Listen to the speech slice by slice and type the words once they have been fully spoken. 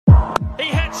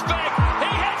It's big. He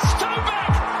hits two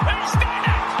big. He's done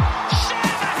it.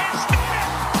 Sharma has done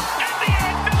it. And the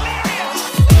end, delirious.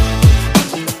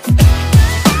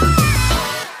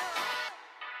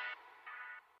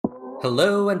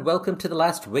 Hello and welcome to The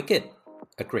Last Wicket,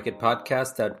 a cricket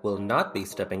podcast that will not be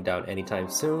stepping down anytime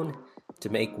soon to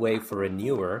make way for a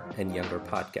newer and younger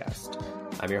podcast.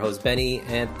 I'm your host Benny,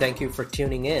 and thank you for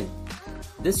tuning in.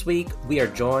 This week we are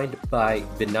joined by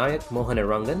Vinayak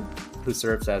Mohanarangan, who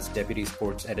serves as Deputy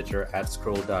Sports Editor at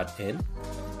Scroll.in.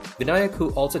 Vinayak,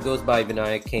 who also goes by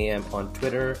Vinayak KM on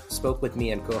Twitter, spoke with me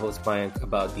and co-host Mayank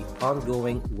about the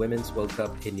ongoing Women's World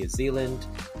Cup in New Zealand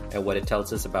and what it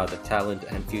tells us about the talent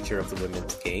and future of the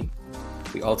women's game.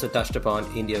 We also touched upon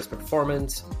India's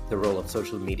performance, the role of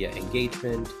social media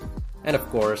engagement, and of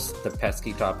course, the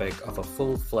pesky topic of a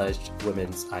full-fledged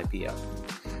women's IPL.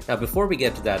 Now, before we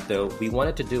get to that though, we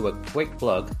wanted to do a quick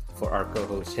plug for our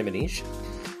co-host Himanish.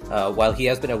 While he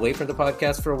has been away from the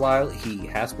podcast for a while, he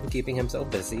has been keeping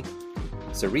himself busy.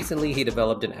 So recently he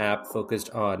developed an app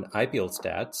focused on IPL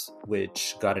stats,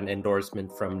 which got an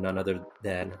endorsement from none other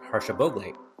than Harsha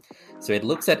Bhogle. So it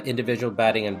looks at individual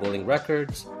batting and bowling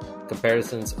records,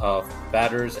 comparisons of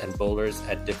batters and bowlers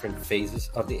at different phases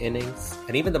of the innings,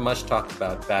 and even the much talked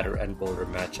about batter and bowler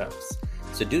matchups.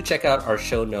 So do check out our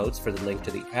show notes for the link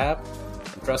to the app,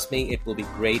 and trust me, it will be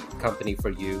great company for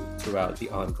you throughout the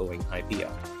ongoing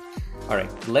IPL. All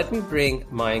right, let me bring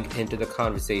Mayank into the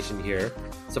conversation here.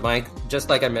 So Mayank, just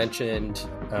like I mentioned,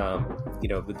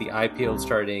 with the IPL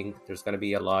starting, there's going to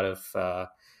be a lot of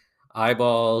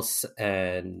eyeballs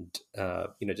and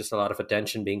just a lot of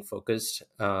attention being focused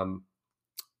on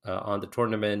the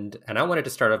tournament. And I wanted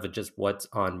to start off with just what's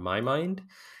on my mind.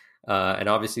 And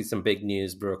obviously some big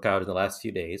news broke out in the last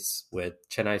few days with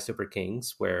Chennai Super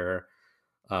Kings, where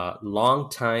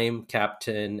long-time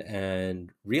captain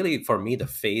and really for me the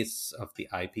face of the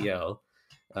IPL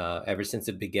ever since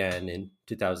it began in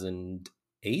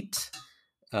 2008.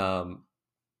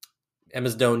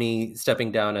 MS Dhoni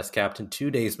stepping down as captain 2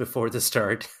 days before the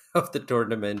start of the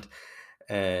tournament,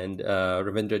 and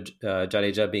Ravindra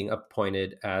Jadeja being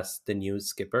appointed as the new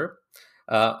skipper.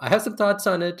 I have some thoughts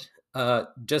on it.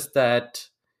 Just that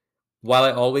while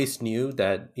I always knew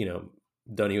that,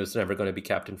 Dhoni was never going to be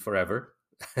captain forever,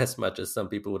 as much as some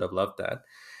people would have loved that,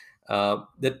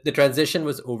 the transition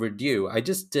was overdue. I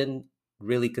just didn't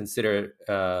really consider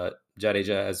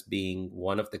Jadeja as being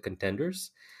one of the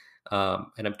contenders.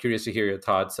 And I'm curious to hear your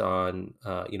thoughts on,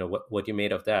 what you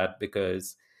made of that,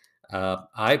 because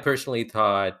I personally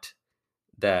thought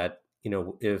that,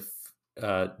 if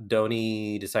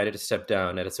Dhoni decided to step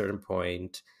down at a certain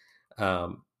point,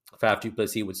 Faf du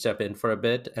Plessis would step in for a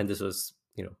bit, and this was,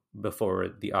 before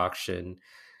the auction,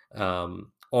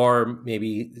 or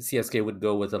maybe CSK would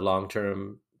go with a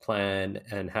long-term plan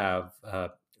and have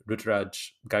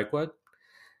Ruturaj Gaikwad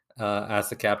as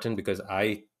the captain, because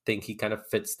I think he kind of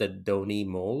fits the Dhoni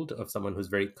mold of someone who's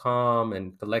very calm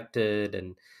and collected,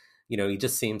 and he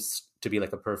just seems to be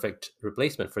like a perfect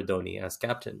replacement for Dhoni as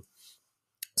captain.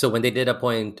 So when they did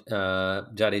appoint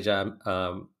Jadeja,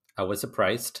 I was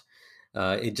surprised.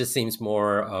 It just seems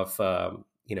more of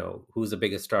who's the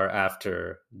biggest star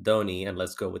after Dhoni, and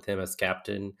let's go with him as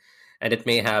captain. And it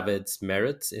may have its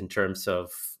merits in terms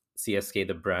of CSK,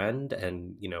 the brand,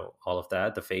 and all of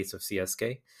that, the face of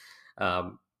CSK.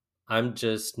 I'm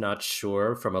just not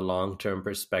sure from a long-term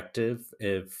perspective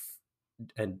if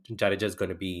Jadeja is going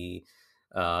to be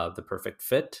the perfect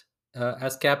fit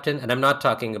as captain. And I'm not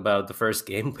talking about the first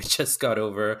game, which just got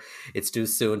over. It's too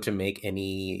soon to make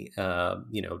any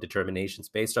determinations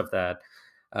based off that.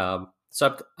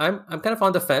 So I'm kind of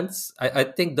on the fence. I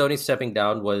think Dhoni stepping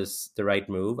down was the right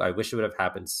move. I wish it would have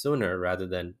happened sooner rather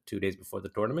than 2 days before the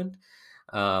tournament.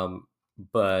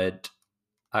 But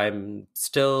I'm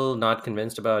still not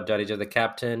convinced about Jadeja the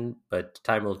captain, but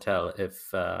time will tell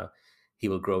if he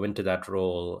will grow into that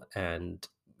role and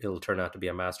it'll turn out to be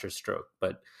a masterstroke.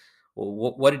 But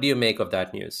what did you make of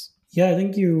that news? Yeah, I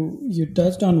think you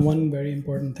touched on one very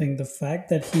important thing. The fact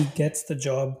that he gets the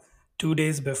job 2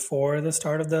 days before the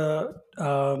start of the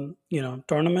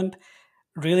tournament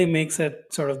really makes it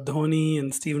sort of Dhoni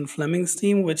and Stephen Fleming's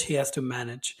team, which he has to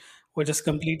manage, which is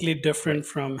completely different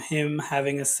from him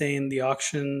having a say in the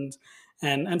auctions.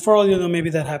 And for all you know,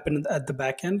 maybe that happened at the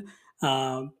back end.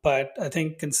 But I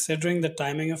think considering the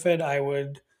timing of it, I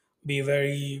would be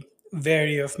very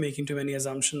wary of making too many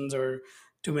assumptions or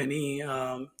too many,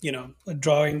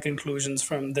 drawing conclusions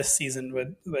from this season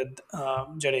with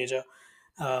Jadeja.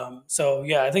 So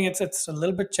yeah, I think it's a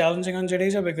little bit challenging on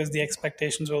Jadeja because the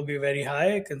expectations will be very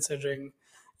high considering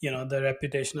the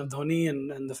reputation of Dhoni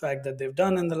and the fact that they've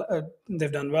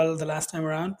done well the last time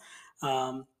around.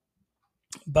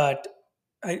 But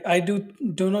I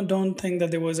don't think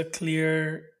that there was a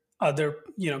clear other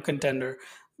contender.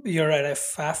 You're right.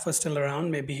 If Faf was still around,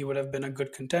 maybe he would have been a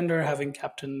good contender, having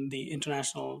captained the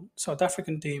international South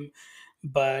African team.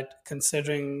 But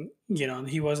considering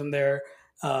he wasn't there,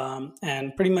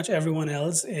 and pretty much everyone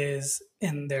else is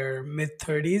in their mid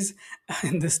 30s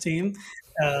in this team,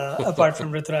 apart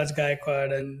from Rituraj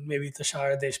Gaikwad and maybe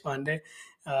Tushar Deshpande.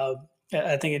 Uh,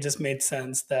 I think it just made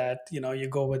sense that you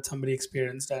go with somebody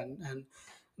experienced, and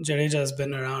Jadeja has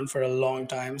been around for a long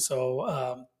time,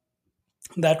 so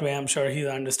that way I'm sure he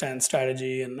understands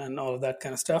strategy and all of that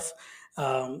kind of stuff.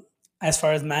 Um, as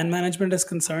far as man management is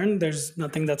concerned, there's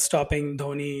nothing that's stopping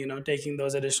Dhoni, taking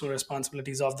those additional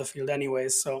responsibilities off the field,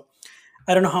 anyways. So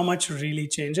I don't know how much really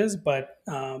changes, but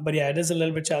yeah, it is a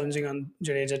little bit challenging on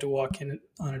Jadeja to walk in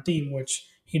on a team which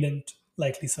he didn't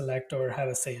likely select or have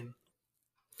a say in.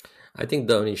 I think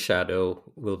Dhoni's shadow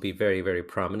will be very, very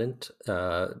prominent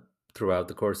throughout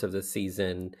the course of the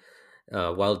season.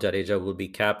 While Jadeja will be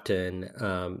captain,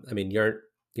 I mean, you're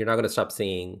not going to stop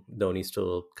seeing Dhoni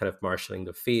still kind of marshaling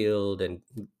the field and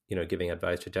giving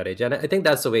advice to Jadeja, and I think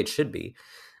that's the way it should be,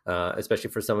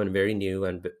 especially for someone very new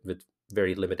and with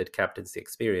very limited captaincy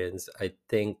experience. I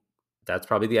think that's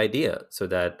probably the idea, so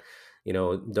that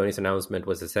Dhoni's announcement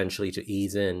was essentially to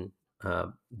ease in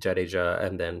Jadeja,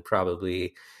 and then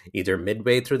probably either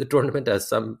midway through the tournament, as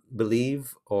some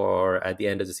believe, or at the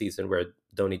end of the season where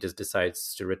Dhoni just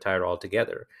decides to retire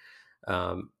altogether.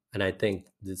 And I think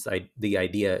the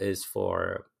idea is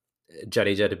for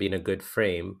Jadeja to be in a good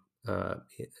frame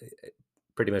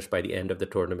pretty much by the end of the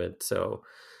tournament. So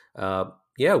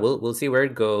yeah, we'll see where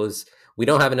it goes. We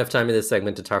don't have enough time in this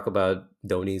segment to talk about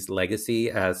Dhoni's legacy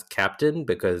as captain,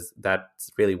 because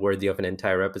that's really worthy of an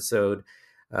entire episode.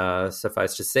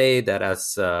 Suffice to say that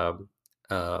as a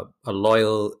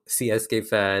loyal CSK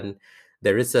fan,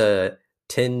 there is a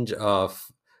tinge of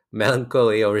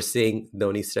melancholy over seeing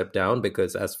Dhoni step down,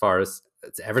 because as far as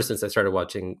ever since I started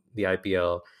watching the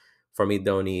IPL, for me,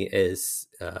 Dhoni is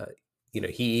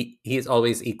he is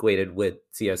always equated with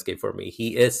CSK for me.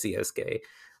 He is CSK.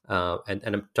 And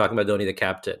I'm talking about Dhoni, the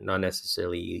captain, not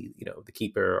necessarily the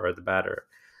keeper or the batter.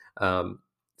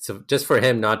 So just for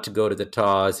him not to go to the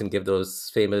toss and give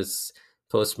those famous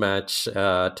post-match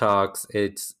talks,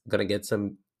 it's gonna get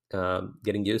some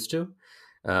getting used to.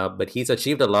 But he's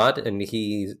achieved a lot, and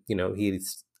he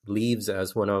leaves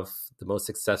as one of the most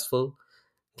successful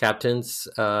captains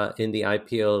in the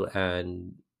IPL,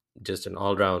 and just an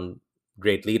all-round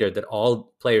great leader that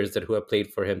all players who have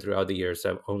played for him throughout the years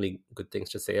have only good things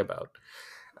to say about.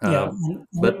 Yeah, Um, and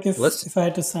but if I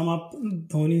had to sum up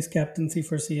Dhoni's captaincy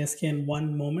for CSK in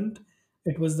one moment,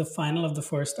 it was the final of the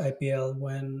first IPL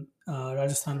when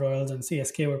Rajasthan Royals and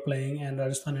CSK were playing, and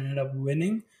Rajasthan ended up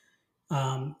winning.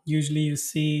 Usually, you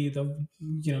see the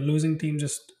losing team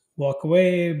just walk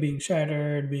away, being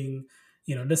shattered, being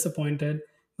disappointed.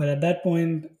 But at that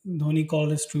point, Dhoni called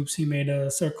his troops. He made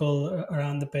a circle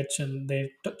around the pitch, and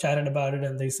they chatted about it.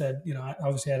 And they said,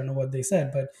 obviously, I don't know what they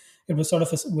said, but it was sort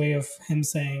of a way of him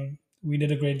saying, "We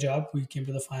did a great job. We came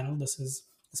to the final. This is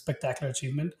a spectacular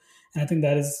achievement." And I think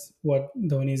that is what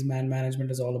Dhoni's man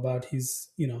management is all about. He's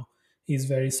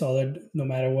very solid no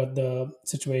matter what the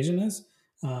situation is.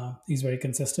 He's very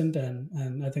consistent,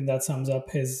 and I think that sums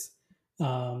up his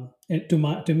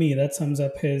to me that sums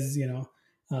up his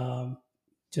um,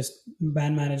 just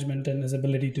band management and his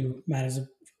ability to manage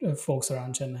folks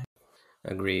around Chennai.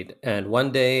 Agreed. And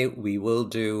one day we will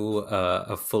do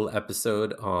a full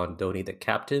episode on Dhoni the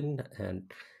captain,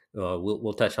 and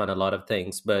we'll touch on a lot of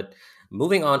things. But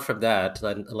moving on from that,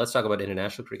 let's talk about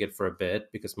international cricket for a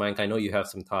bit, because Mike, I know you have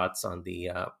some thoughts on the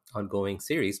ongoing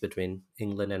series between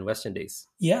England and West Indies.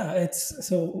 Yeah, it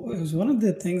was one of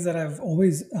the things that I've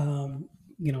always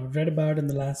read about in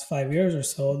the last 5 years or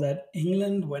so, that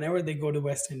England, whenever they go to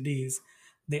West Indies,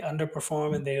 they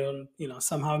underperform and they don't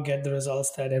somehow get the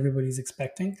results that everybody's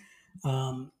expecting.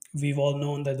 We've all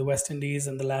known that the West Indies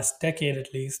in the last decade,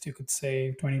 at least you could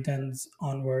say 2010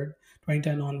 onwards,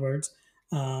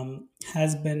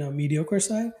 has been a mediocre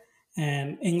side,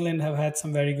 and England have had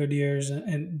some very good years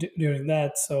and during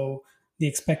that. So the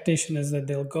expectation is that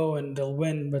they'll go and they'll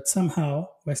win, but somehow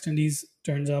West Indies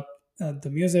turns up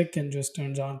the music and just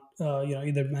turns on,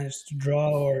 either manage to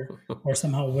draw or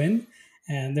somehow win,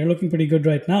 and they're looking pretty good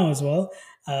right now as well,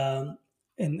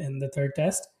 in the third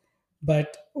test.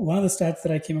 But one of the stats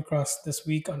that I came across this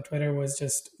week on Twitter was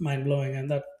just mind blowing,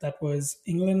 and that was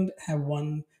England have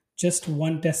won just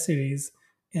one Test series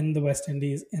in the West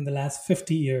Indies in the last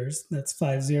 50 years. That's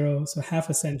 50, so half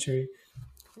a century.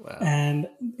 Wow. And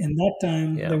in that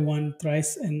time, they Yeah. won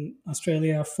thrice in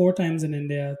Australia, 4 times in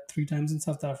India, 3 times in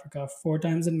South Africa, 4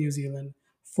 times in New Zealand,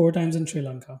 4 times in Sri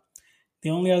Lanka. The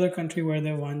only other country where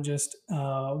they won just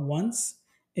once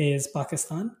is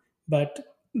Pakistan, but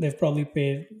they've probably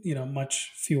played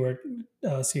much fewer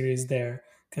series there,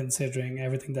 considering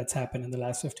everything that's happened in the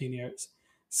last 15 years.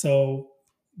 So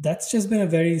that's just been a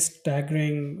very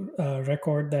staggering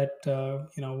record that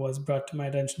was brought to my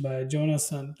attention by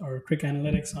Jonas or Crick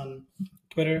Analytics on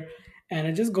Twitter, and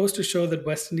it just goes to show that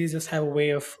West Indies just have a way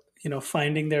of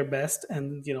finding their best,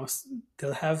 and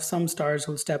they'll have some stars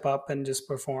who'll step up and just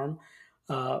perform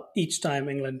each time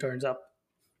England turns up.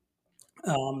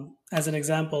 As an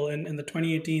example, in the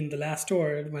 2018, the last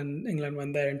tour, when England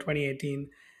went there in 2018,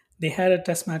 they had a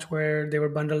test match where they were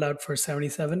bundled out for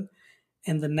 77.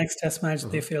 In the next test match,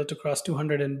 they Mhm. failed to cross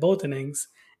 200 in both innings.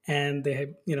 And they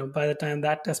had, by the time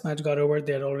that test match got over,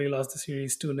 they had already lost the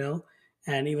series 2-0.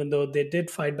 And even though they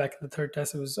did fight back in the third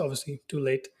test, it was obviously too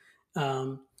late.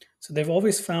 So they've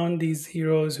always found these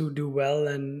heroes who do well.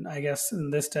 And I guess in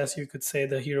this test, you could say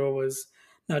the hero was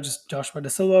not just Joshua Da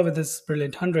Silva with his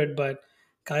brilliant 100, but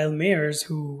Kyle Mayers,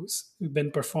 who's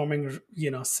been performing,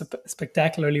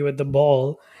 spectacularly with the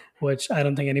ball, which I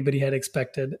don't think anybody had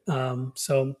expected.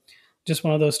 So just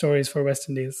one of those stories for West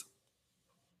Indies.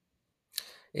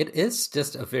 It is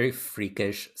just a very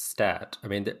freakish stat. I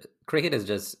mean, cricket is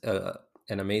just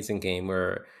an amazing game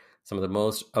where some of the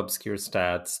most obscure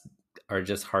stats are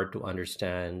just hard to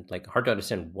understand, like hard to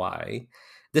understand why.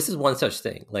 This is one such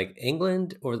thing. Like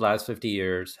England over the last 50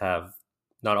 years have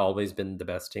not always been the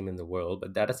best team in the world,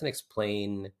 but that doesn't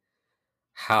explain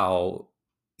how,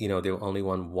 they've only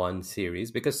won one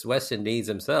series, because West Indies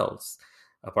themselves,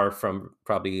 apart from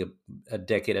probably a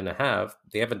decade and a half,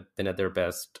 they haven't been at their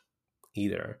best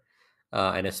either.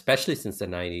 And especially since the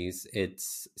 90s,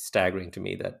 it's staggering to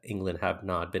me that England have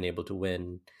not been able to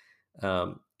win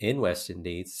in West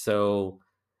Indies. So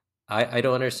I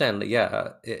don't understand.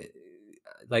 Yeah,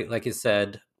 like you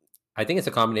said, I think it's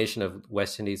a combination of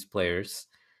West Indies players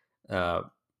uh,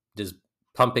 just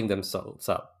pumping themselves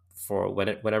up for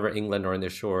whenever England are on their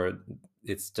shore.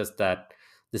 It's just that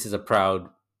this is a proud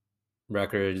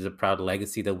record, is a proud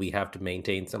legacy that we have to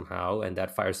maintain somehow, and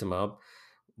that fires them up.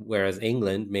 Whereas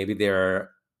England, maybe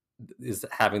is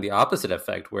having the opposite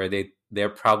effect, where they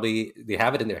have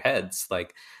it in their heads,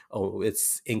 like, oh,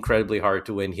 it's incredibly hard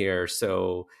to win here,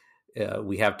 so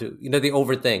we have to, they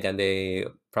overthink and they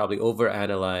probably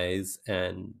overanalyze,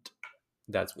 and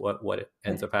that's what it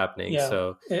ends up happening. Yeah,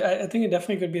 So I think it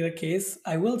definitely could be the case.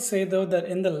 I will say, though, that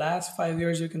in the last 5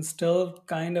 years, you can still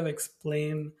kind of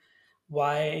explain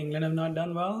why England have not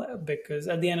done well, because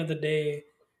at the end of the day,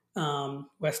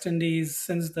 West Indies,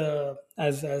 since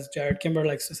as Jared Kimber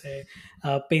likes to say,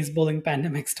 pace bowling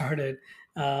pandemic started,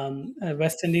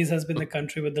 West Indies has been the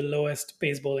country with the lowest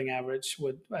pace bowling average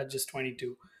at just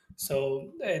 22.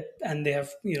 So and they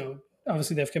have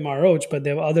obviously they have Kemar Roach, but they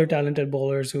have other talented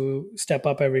bowlers who step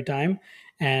up every time.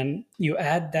 And you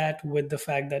add that with the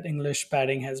fact that English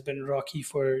batting has been rocky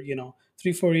for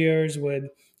 3-4 years, with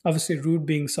obviously Root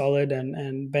being solid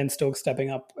and Ben Stokes stepping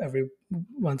up every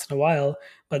once in a while,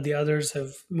 but the others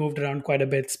have moved around quite a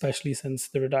bit, especially since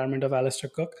the retirement of Alistair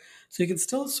Cook. So you can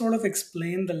still sort of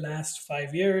explain the last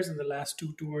 5 years and the last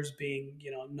two tours being,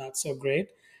 not so great.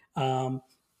 Um,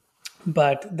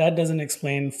 but that doesn't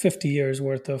explain 50 years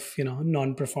worth of,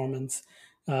 non-performance.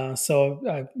 Yeah,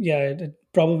 it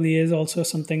probably is also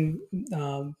something,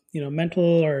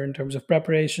 mental, or in terms of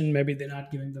preparation. Maybe they're not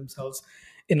giving themselves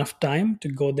enough time to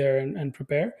go there and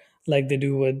prepare like they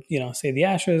do with, say the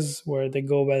Ashes, where they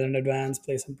go well in advance,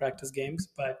 play some practice games.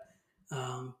 But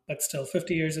still,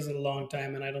 50 years is a long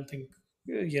time, and I don't think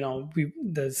the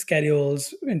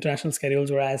international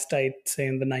schedules were as tight, say,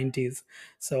 in the 90s.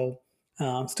 So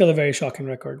still a very shocking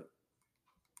record.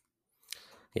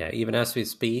 yeah, even as we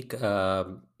speak,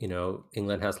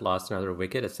 England has lost another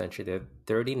wicket. Essentially, they're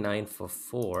 39 for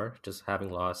 4, just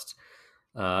having lost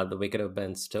the wicket of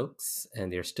Ben Stokes,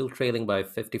 and they're still trailing by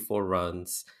 54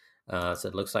 runs. So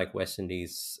it looks like West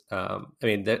Indies. A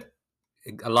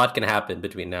lot can happen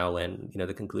between now and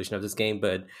the conclusion of this game,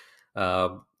 but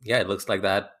yeah, it looks like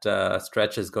that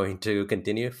stretch is going to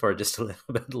continue for just a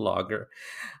little bit longer.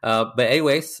 But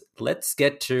anyways, let's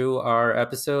get to our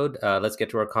episode. Let's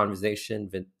get to our conversation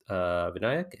with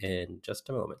Vinayak in just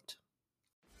a moment.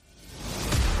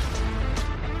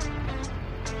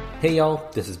 Hey y'all,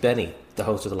 this is Benny, the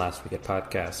host of the Last Wicket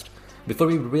podcast. Before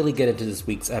we really get into this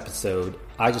week's episode,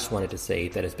 I just wanted to say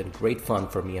that it's been great fun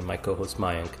for me and my co-host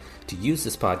Mayank to use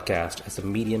this podcast as a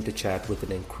medium to chat with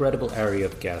an incredible array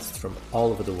of guests from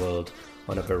all over the world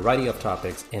on a variety of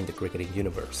topics in the cricketing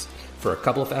universe. For a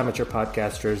couple of amateur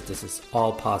podcasters, this is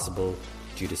all possible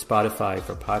due to Spotify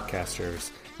for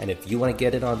podcasters. And if you want to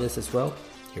get in on this as well,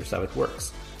 here's how it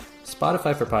works.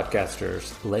 Spotify for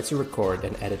podcasters lets you record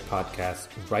and edit podcasts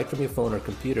right from your phone or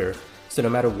computer, so no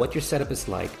matter what your setup is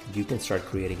like, you can start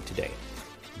creating today.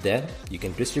 Then you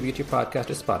can distribute your podcast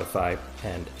to Spotify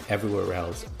and everywhere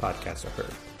else podcasts are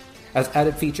heard. As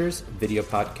added features, video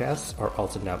podcasts are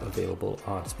also now available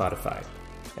on Spotify.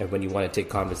 And when you want to take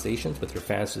conversations with your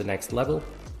fans to the next level,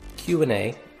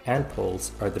 Q&A and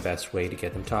polls are the best way to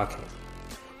get them talking.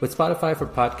 With Spotify for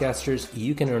podcasters,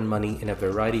 you can earn money in a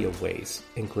variety of ways,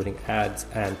 including ads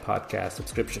and podcast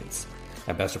subscriptions.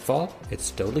 And best of all,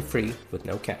 it's totally free with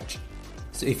no catch.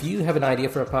 So if you have an idea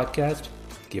for a podcast,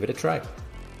 give it a try.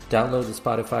 Download the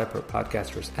Spotify for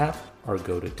Podcasters app or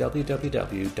go to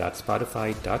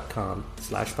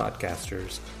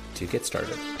www.spotify.com/podcasters to get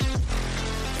started.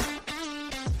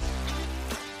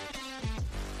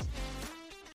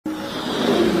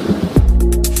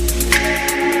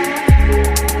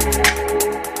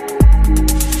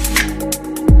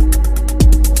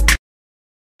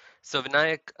 So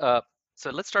Vinayak,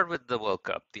 so let's start with the World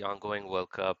Cup, the ongoing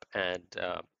World Cup, and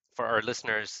for our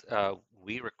listeners,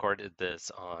 we recorded this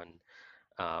on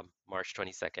March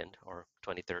 22nd or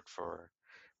 23rd for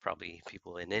probably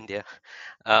people in India.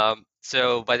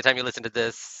 So by the time you listen to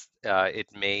this, it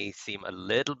may seem a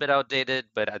little bit outdated,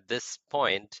 but at this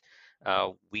point,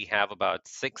 we have about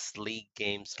 6 league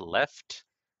games left,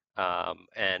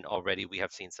 and already we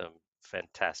have seen some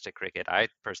fantastic cricket. I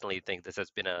personally think this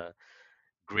has been a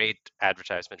great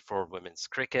advertisement for women's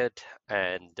cricket.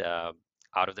 And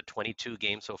out of the 22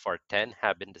 games so far, 10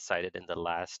 have been decided in the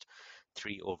last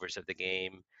 3 overs of the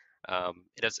game.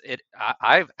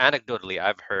 I've anecdotally,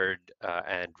 I've heard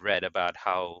and read about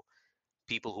how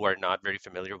people who are not very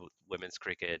familiar with women's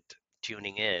cricket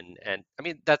tuning in, and I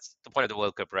mean that's the point of the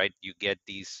World Cup, right? You get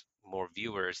these more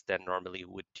viewers than normally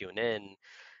would tune in,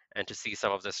 and to see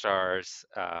some of the stars.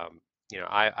 I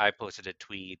posted a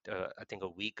tweet I think a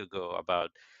week ago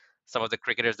about some of the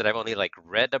cricketers that I've only like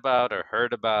read about or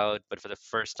heard about, but for the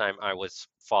first time I was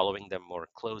following them more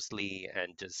closely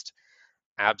and just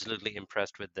absolutely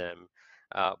impressed with them.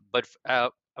 But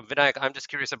Vinayak, I'm just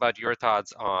curious about your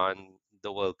thoughts on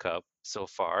the World Cup so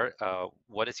far.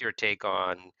 What is your take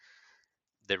on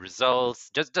the results?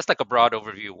 Just like a broad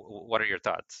overview, what are your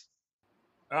thoughts?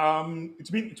 It's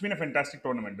been a fantastic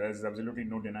tournament. There's absolutely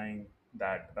no denying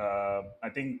that. I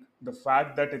think the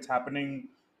fact that it's happening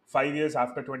 5 years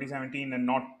after 2017 and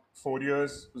not 4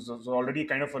 years was already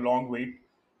kind of a long wait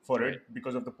for Right, it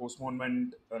because of the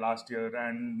postponement last year.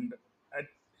 And I,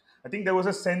 I think there was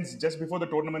a sense just before the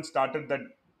tournament started that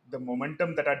the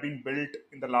momentum that had been built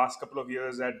in the last couple of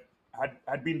years had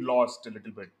been lost a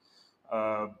little bit.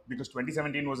 Because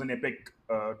 2017 was an epic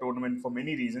tournament for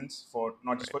many reasons, for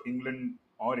not just right, for England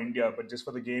or India, but just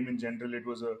for the game in general. It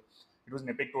was an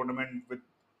epic tournament with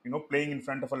playing in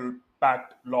front of a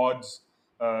packed Lords,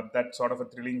 that sort of a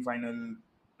thrilling final,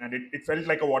 and it felt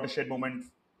like a watershed moment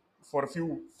for a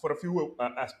few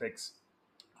aspects.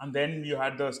 And then you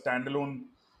had the standalone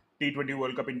T20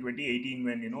 World Cup in 2018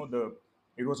 when the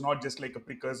it was not just like a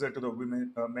precursor to the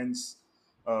men's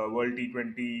World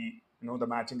T20, the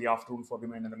match in the afternoon for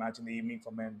women and the match in the evening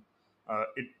for men.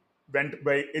 It went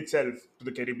by itself to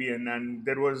the Caribbean, and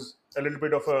there was a little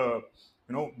bit of a,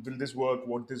 will this work?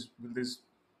 Will this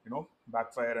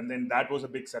backfire? And then that was a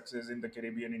big success in the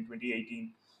Caribbean in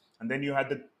 2018. And then you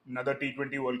had another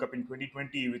T20 World Cup in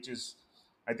 2020, which is,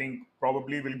 I think,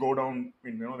 probably will go down,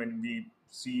 when we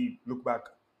look back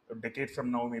a decade from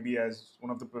now, maybe as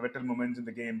one of the pivotal moments in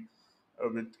the game,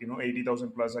 with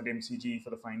 80,000 plus at MCG for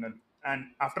the final.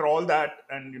 And after all that,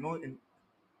 and in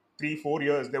 3 4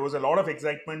 years, there was a lot of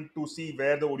excitement to see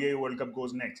where the ODI World Cup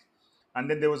goes next. And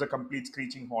then there was a complete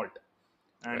screeching halt.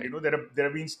 And right. there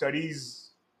have been studies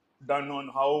done on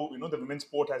how the women's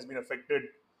sport has been affected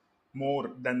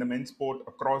more than the men's sport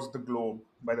across the globe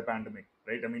by the pandemic,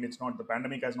 right? I mean, it's not the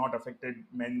pandemic has not affected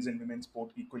men's and women's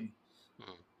sport equally,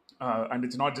 Mhm. and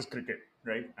it's not just cricket,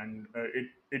 right? And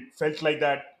it felt like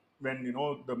that when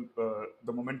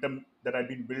the momentum that had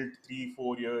been built 3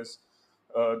 4 years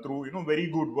through very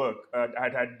good work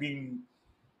had been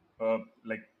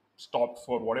like stopped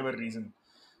for whatever reason.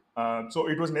 So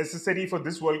it was necessary for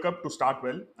this World Cup to start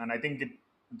well, and I think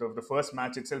the first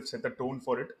match itself set the tone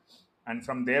for it. And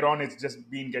from there on, it's just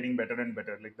been getting better and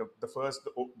better. Like the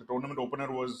tournament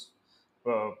opener was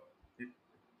uh,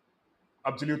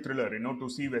 absolute thriller. To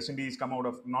see West Indies come out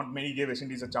of, not many gave West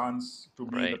Indies a chance to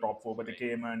be in the Right. top four, but they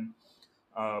came and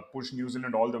pushed New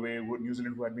Zealand all the way. New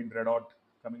Zealand, who had been red hot,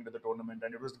 coming into the tournament,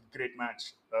 and it was a great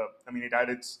match. I mean, it had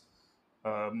its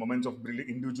moments of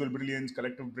individual brilliance,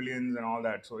 collective brilliance, and all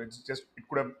that. So it's just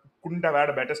couldn't have had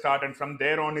a better start, and from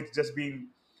there on, it's just been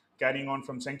carrying on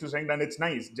from strength to strength, and it's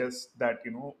nice. Just that,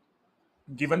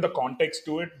 given the context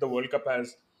to it, the World Cup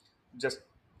has just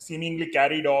seemingly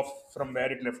carried off from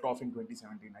where it left off in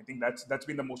 2017. I think that's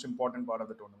been the most important part of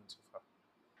the tournament so far.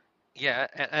 Yeah,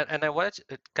 and I wanted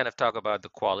to kind of talk about the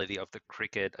quality of the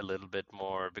cricket a little bit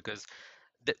more because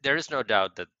there is no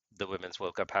doubt that the Women's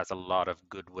World Cup has a lot of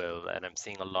goodwill, and I'm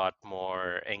seeing a lot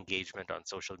more engagement on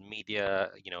social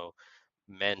media.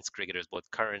 Men's cricketers, both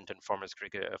current and former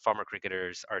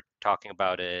cricketers, are talking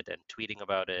about it and tweeting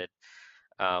about it.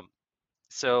 Um,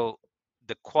 so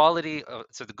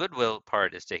so the goodwill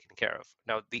part is taken care of.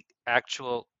 Now, the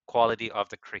actual quality of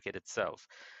the cricket itself,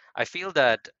 I feel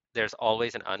that there's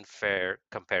always an unfair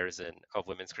comparison of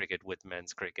women's cricket with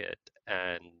men's cricket,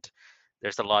 and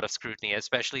there's a lot of scrutiny,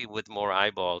 especially with more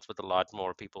eyeballs, with a lot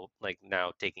more people like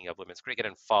now taking up women's cricket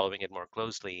and following it more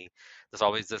closely. There's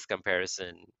always this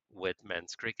comparison with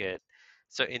men's cricket.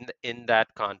 So in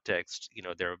that context,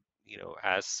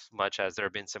 as much as there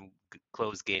have been some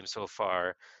close games so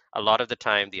far, a lot of the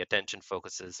time the attention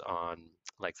focuses on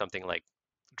like something like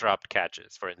dropped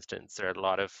catches, for instance. There are a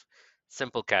lot of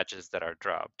simple catches that are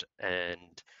dropped,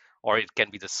 and or it can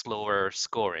be the slower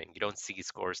scoring. You don't see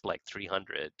scores like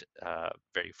 300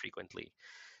 very frequently.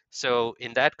 So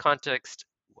in that context,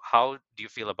 how do you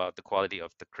feel about the quality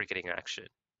of the cricketing action?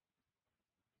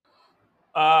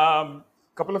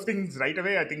 Couple of things right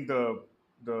away. I think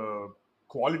the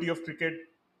quality of cricket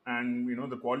and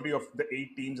the quality of the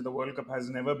 8 teams in the World Cup has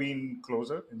never been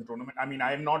closer in the tournament. I mean,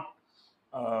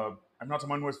 uh, I'm not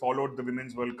someone who has followed the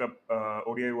Women's World Cup,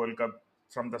 ODI World Cup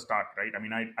from the start, right? I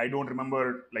mean, I don't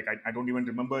remember, like, I don't even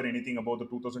remember anything about the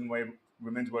 2005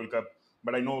 Women's World Cup,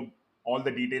 but I know all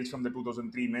the details from the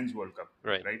 2003 Men's World Cup,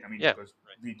 Right. right? I mean, Yeah. because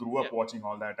we grew up watching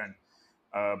all that, and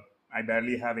uh, I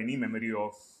barely have any memory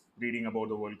of reading about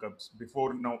the World Cups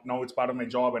before. Now it's part of my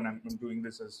job, and I'm doing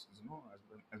this as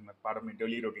my part of my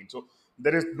daily routine. So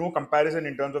there is no comparison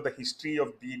in terms of the history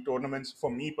of the tournaments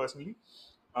for me personally.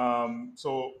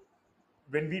 So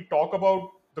when we talk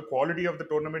about the quality of the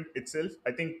tournament itself,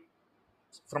 I think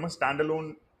from a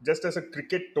standalone, just as a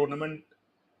cricket tournament,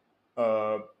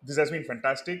 this has been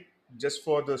fantastic. Just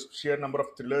for the sheer number of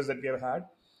thrillers that we have had,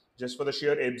 just for the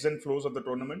sheer ebbs and flows of the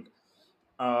tournament.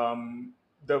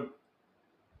 The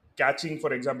catching,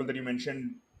 for example, that you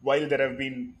mentioned, while there have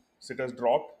been sitters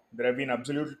dropped, there have been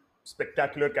absolute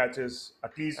spectacular catches,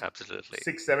 at least Absolutely.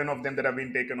 6, 7 of them that have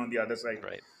been taken on the other side.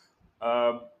 Right.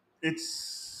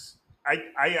 It's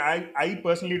I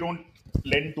personally don't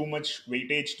lend too much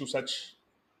weightage to such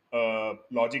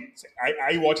logic.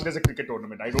 I watch it as a cricket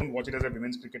tournament. I don't watch it as a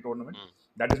women's cricket tournament.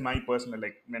 That is my personal,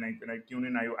 like, when I tune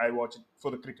in, I watch it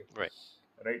for the cricket, Right.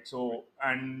 right? So,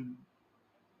 and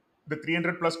the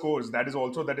 300 plus scores, that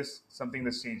is something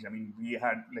that's changed. I mean, we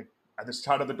had, like, at the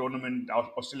start of the tournament,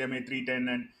 Australia made 310,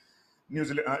 and New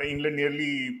Zealand, England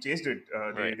nearly chased it.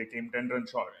 Right. They came 10 runs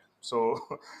short.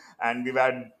 So, and we've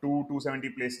had 270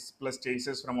 plus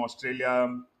chases from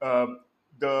Australia.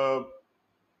 The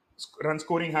run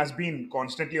scoring has been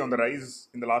constantly on the rise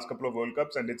in the last couple of World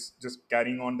Cups, and it's just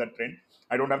carrying on that trend.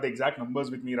 I don't have the exact numbers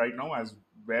with me right now as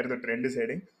where the trend is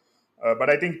heading, but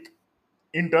I think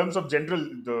in terms of general,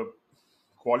 the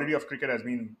quality of cricket has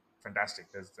been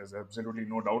fantastic. There's absolutely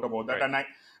no doubt about that. Right. And I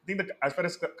think that as far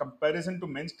as comparison to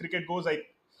men's cricket goes,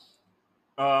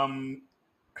 um,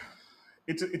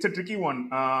 it's a tricky one.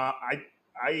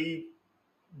 I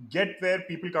get where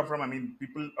people come from. I mean,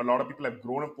 a lot of people have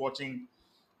grown up watching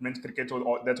men's cricket,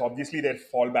 so that's obviously their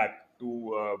fallback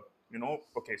to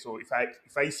Okay, so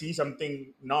if I see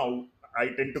something now, I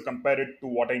tend to compare it to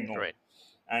what I know, Right.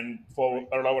 and for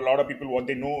a lot of people, what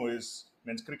they know is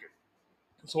men's cricket.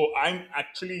 So I'm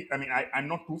actually, I mean, I'm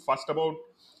not too fussed about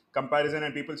comparison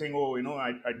and people saying, oh,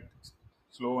 I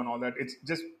slow and all that. It's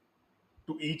just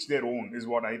to each their own, is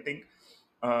what I think.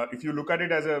 If you look at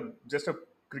it as just a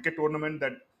cricket tournament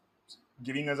that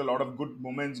giving us a lot of good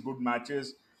moments, good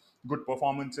matches, good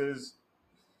performances,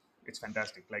 it's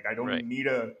fantastic. Like, Right.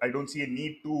 I don't see a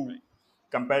need to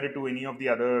compare it to any of the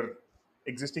other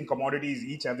existing commodities.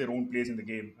 Each have their own place in the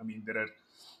game. I mean, there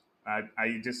are,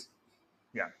 I just,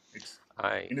 yeah, it's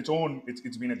I in its own.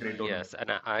 It's been a great tournament. Yes,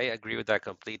 and I agree with that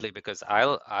completely because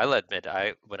I'll admit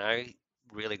when I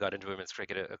really got into women's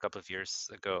cricket a couple of years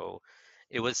ago,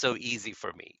 it was so easy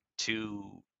for me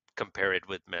to compare it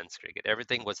with men's cricket.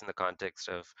 Everything was in the context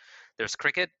of there's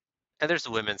cricket and there's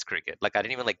women's cricket. Like I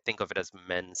didn't even like think of it as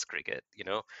men's cricket, you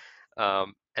know?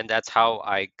 And that's how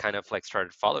I kind of like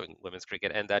started following women's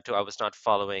cricket. And that too, I was not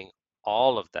following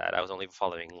all of that. I was only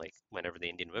following like whenever the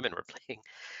Indian women were playing.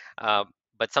 Um,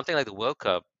 but something like the World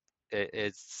Cup,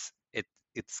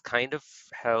 it's kind of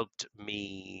helped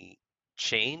me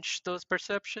change those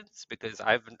perceptions because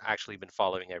actually been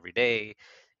following every day.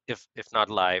 If not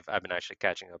live, I've been actually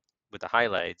catching up with the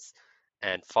highlights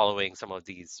and following some of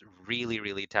these really,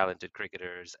 really talented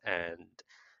cricketers. And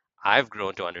I've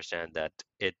grown to understand that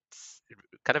it's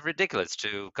kind of ridiculous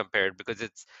to compare it because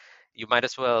it's you might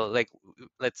as well like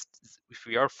let's if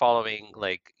we are following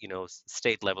like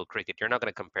state level cricket, you're not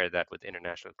going to compare that with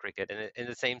international cricket. And in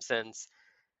the same sense,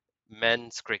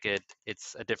 men's cricket,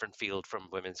 it's a different field from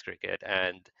women's cricket,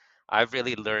 and I've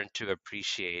really learned to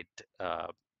appreciate,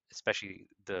 especially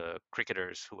the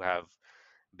cricketers who have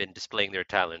been displaying their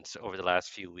talents over the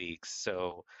last few weeks.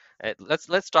 So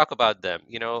let's talk about them.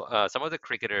 Some of the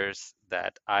cricketers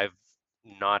that I've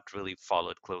not really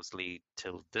followed closely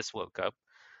till this World Cup,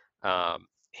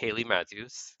 Hayley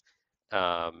Matthews,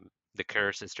 the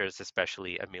Kerr sisters,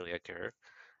 especially Amelia Kerr,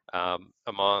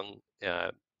 among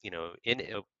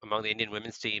among the Indian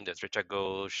women's team, there's Richa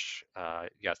Ghosh,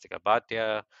 Yastika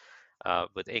Bhatia.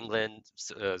 With England,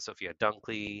 Sophia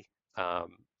Dunkley.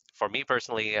 Um, for me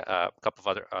personally, a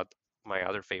couple of my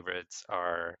other favorites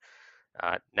are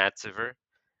Nat Siver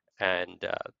and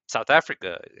South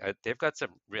Africa. They've got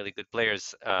some really good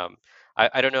players.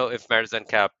 I don't know if Marizan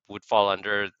Cap would fall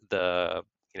under the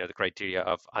criteria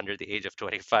of under the age of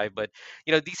 25, but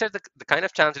these are the kind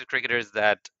of talented cricketers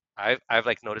that I've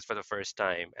like noticed for the first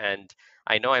time. And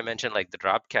I know I mentioned like the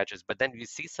drop catches, but then you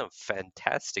see some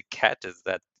fantastic catches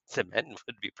that the men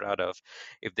would be proud of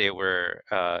if they were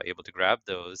able to grab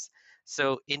those.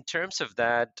 So in terms of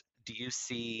that, do you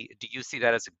see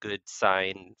that as a good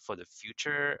sign for the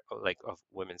future, like of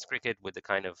women's cricket with the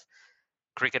kind of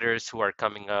cricketers who are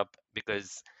coming up?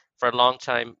 Because for a long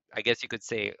time, I guess you could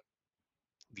say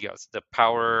the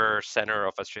power center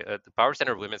of Australia, the power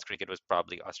center of women's cricket was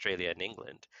probably Australia and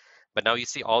England. But now you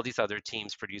see all these other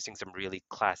teams producing some really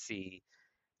classy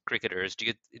cricketers.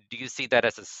 Do you see that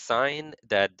as a sign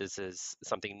that this is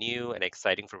something new and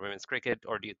exciting for women's cricket,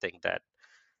 or do you think that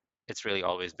it's really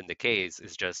always been the case?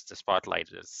 It's just the spotlight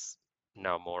is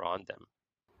now more on them.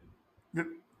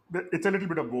 It's a little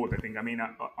bit of both, I think. I mean,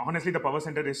 honestly, the power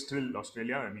center is still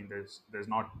Australia. I mean, there's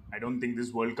not. I don't think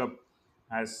this World Cup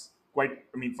has quite.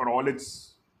 I mean, for all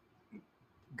its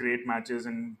great matches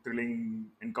and thrilling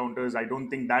encounters, I don't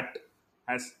think that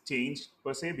has changed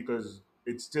per se, because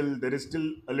there is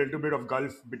still a little bit of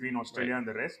gulf between Right. Australia and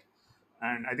the rest,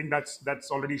 and I think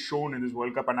that's already shown in this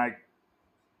World Cup. And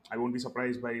I won't be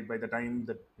surprised by the time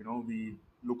that we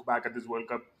look back at this World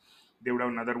Cup, they would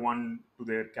have another one to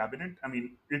their cabinet. I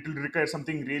mean, it will require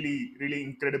something really, really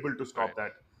incredible to Right. stop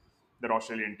that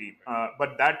Australian team.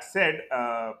 But that said,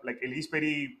 like Elise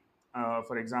Perry,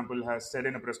 for example, has said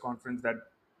in a press conference that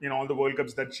all the World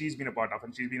Cups that she's been a part of,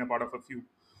 and she's been a part of a few,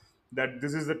 that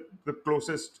this is the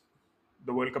closest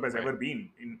the World Cup has Right. ever been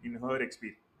in her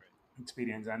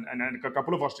experience. And a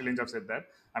couple of Australians have said that.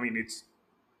 I mean,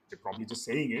 they're probably just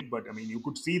saying it, but I mean, you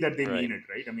could see that they Right. mean it,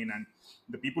 right? I mean, and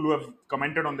the people who have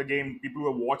commented on the game, people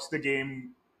who have watched the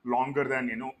game longer than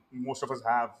most of us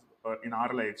have in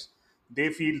our lives, they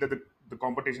feel that the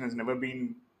competition has never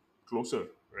been closer,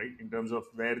 right? In terms of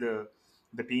where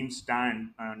the teams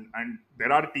stand, and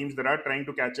there are teams that are trying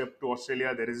to catch up to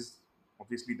Australia. There is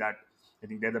obviously that. I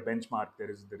think they're the benchmark.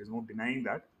 There is no denying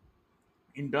that.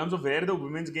 In terms of where the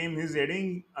women's game is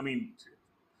heading, I mean,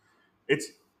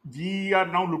 it's we are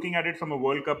now looking at it from a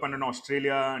World Cup and an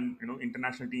Australia and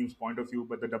international teams point of view,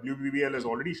 but the WBBL has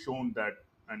already shown that,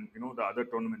 and the other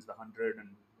tournaments, the 100, and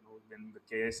when the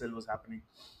KSL was happening,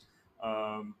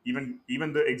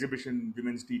 even the exhibition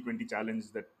women's T20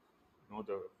 challenge, that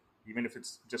the even if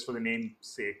it's just for the name's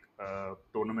sake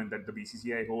tournament that the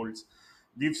BCCI holds,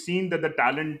 we've seen that the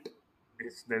talent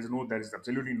there is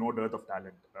absolutely no dearth of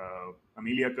talent.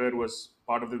 Amelia Kerr was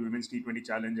part of the women's T20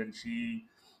 challenge, and she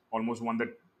almost won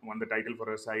the title for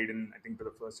her side. And I think for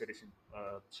the first edition,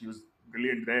 she was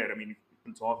brilliant there. I mean, if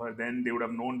people saw her then, they would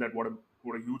have known that what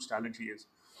a huge talent she is.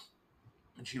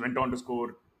 And she went on to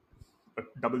score a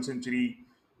double century.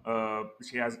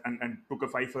 She has and took a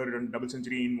fifer and double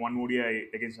century in one ODI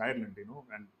against Ireland.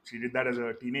 And she did that as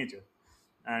a teenager.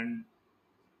 And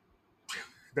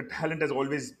the talent has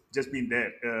always just been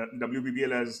there.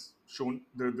 WBBL has shown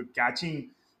the catching,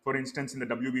 for instance, in the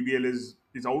WBBL is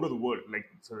out of the world. Like,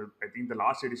 so I think the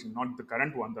last edition, not the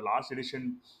current one, the last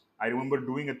edition, I remember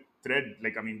doing a thread.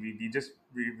 Like, I mean, we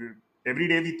every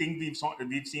day we think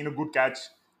we've seen a good catch.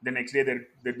 The next day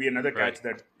there'd be another Right. catch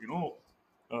that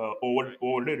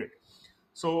overdid it.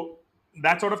 So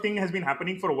that sort of thing has been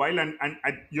happening for a while, and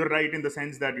you're right in the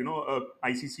sense that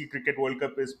ICC Cricket World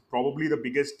Cup is probably the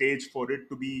biggest stage for it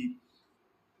to be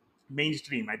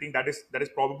mainstream. I think that is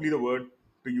probably the word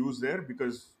to use there,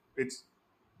 because it's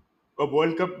a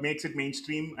World Cup makes it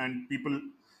mainstream, and people,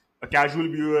 a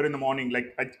casual viewer in the morning,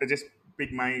 like I just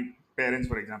pick my parents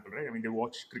for example, right? I mean, they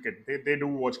watch cricket. They do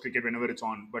watch cricket whenever it's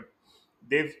on, but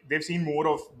they've seen more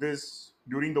of this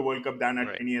during the World Cup than at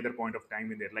Right. any other point of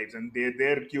time in their lives, and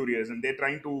they're curious, and they're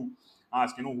trying to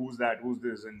ask, who's that, who's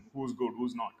this, and who's good,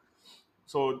 who's not.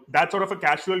 So that sort of a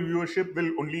casual viewership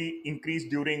will only increase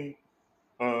during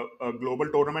a global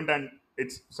tournament, and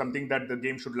it's something that the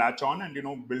game should latch on and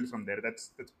build from there.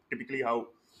 That's typically how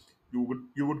you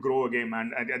would grow a game,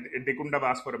 and they couldn't have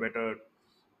asked for a better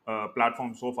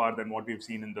platform so far than what we've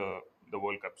seen in the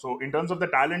World Cup. So in terms of the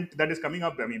talent that is coming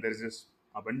up, I mean, there's just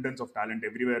abundance of talent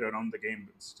everywhere around the game.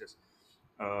 It's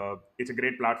a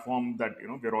great platform that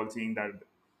we're all seeing that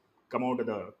come out of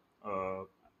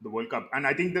the World Cup. And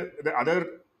I think the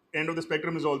other end of the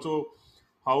spectrum is also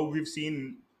how we've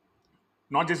seen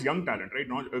not just young talent, right?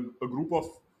 Not a group of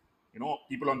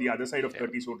people on the other side of Yeah.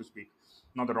 30, so to speak,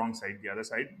 not the wrong side, the other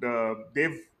side.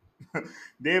 They've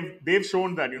they've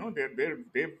shown that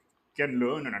they can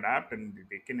learn and adapt, and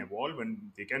they can evolve,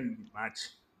 and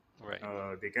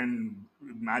Right. they can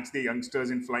match the youngsters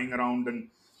in flying around and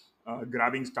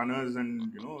grabbing stunners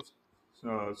and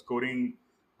scoring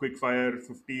quick fire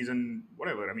 50s and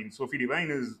whatever. I mean, Sophie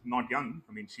Devine is not young.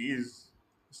 I mean, she is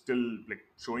still like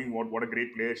showing what a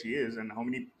great player she is, and how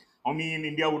many in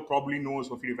India would probably know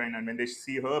Sophie Devine, and when they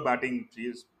see her batting, she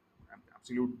is an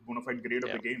absolute bona fide grade of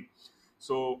Yeah. the game.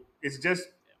 So it's just,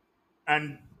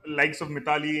 and likes of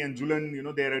Mitali and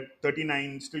Julan, they're at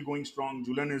 39, still going strong.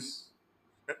 Julan is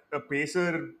a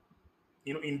pacer,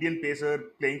 Indian pacer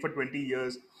playing for 20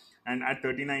 years, and at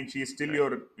 39, she is still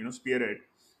Right. your, spearhead.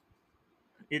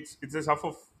 It's a stuff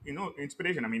of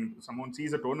inspiration. I mean, someone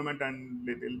sees a tournament, and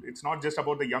it's not just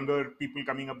about the younger people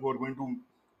coming up who are going to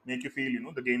make you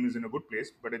feel the game is in a good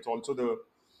place, but it's also the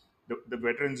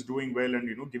veterans doing well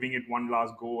and giving it one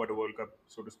last go at a World Cup,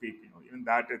 so to speak. Even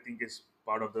that, I think, is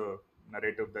part of the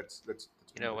narrative that's You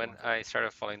been know, going when on so I far.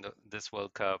 started following this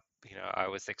World Cup, I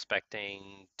was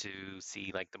expecting to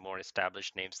see like the more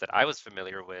established names that I was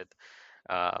familiar with,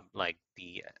 like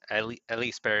the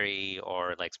Elise Perry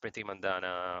or like Smriti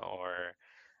Mandana or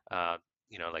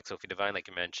like Sophie Devine, like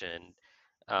you mentioned.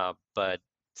 But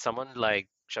someone like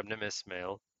Shabnam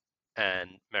Ismail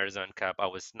and Marizan Kapp, I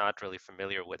was not really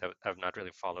familiar with. I've not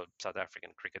really followed South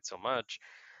African cricket so much,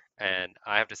 and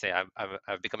I have to say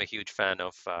I've become a huge fan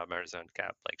of Marizan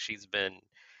Kapp. Like she's been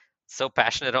so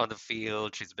passionate on the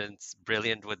field. She's been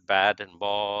brilliant with bat and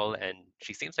ball, and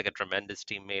she seems like a tremendous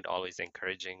teammate, always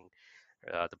encouraging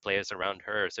the players around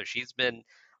her. So she's been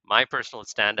my personal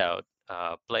standout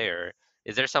player.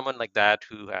 Is there someone like that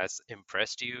who has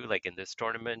impressed you, like in this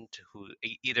tournament, who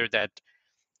either that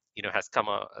has come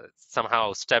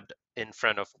somehow stepped in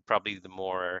front of probably the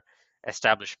more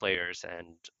established players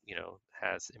and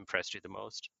has impressed you the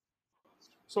most?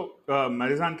 So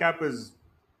Marizan Cap is,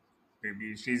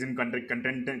 maybe she's in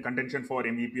contention for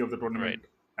MVP of the Right. tournament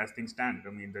as things stand.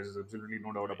 I mean, there's absolutely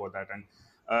no doubt about that. And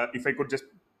if I could just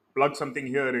plug something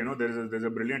here, there's a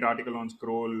brilliant article on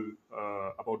Scroll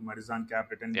about Marizan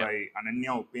Cap written Yeah. by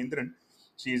Ananya Upendran.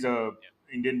 She's a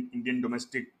Indian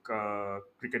domestic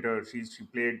cricketer. She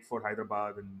played for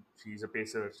Hyderabad, and she's a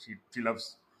pacer. She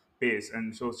loves pace,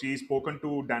 and so she's spoken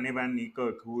to Danny Van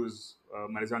Niekerk, who is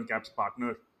Marizan Cap's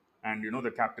partner, and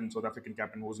the captain, South African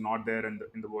captain, who was not there in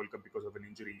the World Cup because of an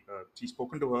injury. She's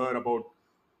spoken to her about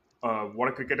what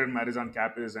a cricketer Marizan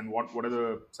Cap is, and what are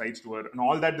the sides to her, and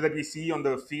all that we see on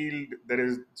the field. There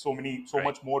is so Right.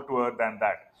 much more to her than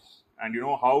that. And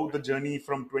how the journey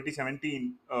from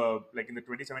 2017, like in the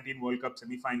 2017 World Cup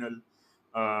semi-final,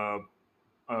 uh,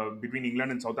 between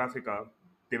England and South Africa,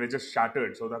 they were just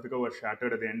shattered. South Africa were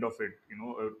shattered at the end of it.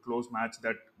 A close match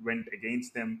that went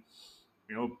against them.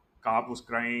 Carp was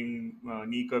crying,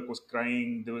 Neekirk was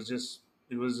crying.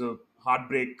 It was a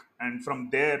heartbreak. And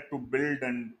from there to build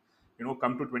and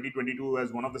come to 2022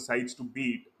 as one of the sides to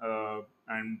beat.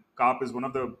 And Carp is one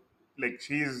of the, like,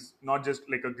 she's not just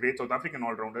like a great South African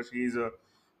all rounder. She is a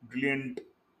brilliant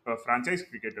franchise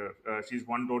cricketer. She's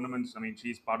won tournaments. I mean,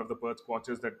 she's part of the Perth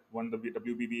Scorchers that won the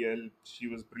WBBL. She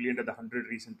was brilliant at the 100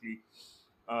 recently.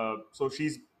 So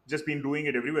she's just been doing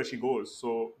it everywhere she goes.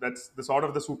 So that's the sort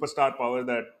of the superstar power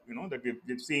that that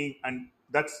we've seen, and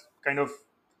that's kind of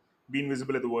been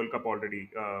visible at the World Cup already.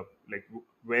 Like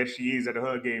where she is at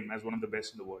her game as one of the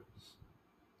best in the world.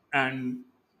 And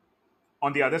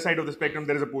on the other side of the spectrum,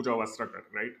 there is a Pooja Vastrakkar,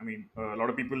 right? I mean, a lot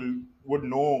of people would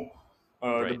know The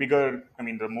Right. bigger, I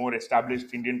mean, the more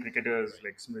established Indian cricketers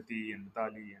like Smriti and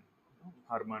Mitali and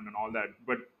Harman and all that.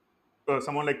 But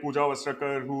someone like Pooja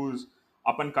Vastrakar, who's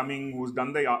up and coming, who's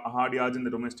done the hard yards in the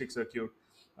domestic circuit,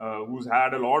 who's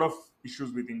had a lot of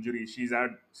issues with injuries. She's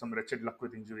had some wretched luck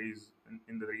with injuries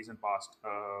in the recent past,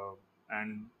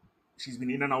 and she's been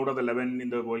in and out of the 11 in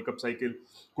the World Cup cycle.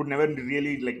 Could never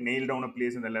really like nail down a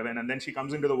place in the 11, and then she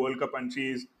comes into the World Cup and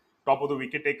she's top of the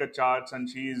wicket taker charts, and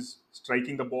she's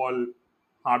striking the ball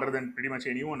harder than pretty much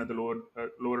anyone at the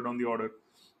lower down the order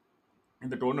in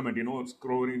the tournament.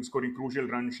 Scoring crucial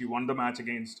runs. She won the match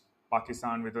against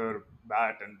Pakistan with her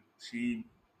bat, and she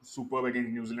superb against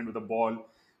New Zealand with the ball.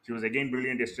 She was again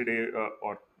brilliant yesterday,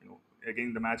 or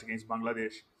again the match against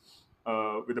Bangladesh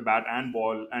with the bat and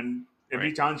ball. And every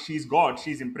Right. chance she's got,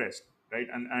 she's impressed, right?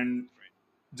 And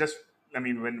just, I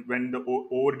mean, when the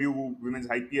overdue women's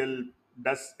IPL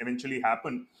does eventually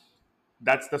happen,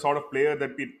 that's the sort of player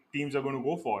that teams are going to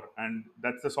go for, and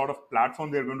that's the sort of platform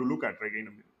they're going to look at. Right?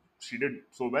 She did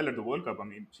so well at the World Cup. I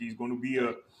mean, she's going to be a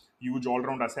Right. huge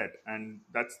all-round asset, and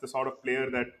that's the sort of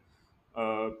player that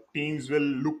teams will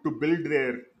look to build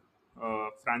their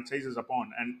franchises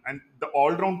upon. And the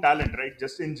all-round talent, right?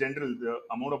 Just in general, the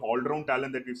amount of all-round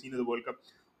talent that we've seen in the World Cup.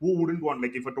 Who wouldn't want,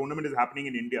 like, if a tournament is happening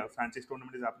in India, franchise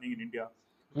tournament is happening in India,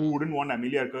 who wouldn't want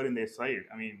Amelia Kerr in their side?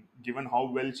 I mean, given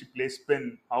how well she plays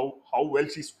spin, how well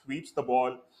she sweeps the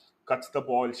ball, cuts the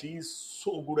ball, she's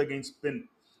so good against spin,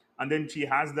 and then she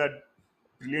has that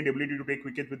brilliant ability to take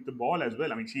wickets with the ball as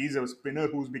well. I mean, she's a spinner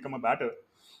who's become a batter.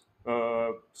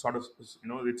 Sort of,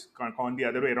 it's gone the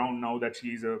other way around now that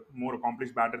she's a more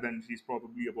accomplished batter than she's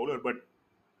probably a bowler. But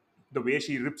the way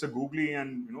she rips a googly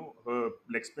and her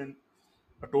leg spin,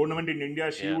 a tournament in India,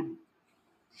 Yeah.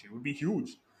 she would be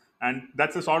huge. And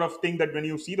that's the sort of thing that when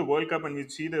you see the World Cup and you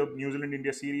see the New Zealand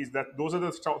India series, that those are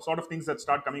the sort of things that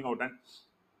start coming out. And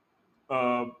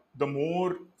the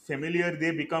more familiar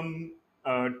they become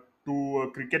to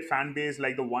a cricket fan base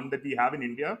like the one that we have in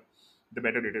India, the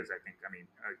better it is, I think. I mean,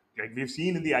 like we've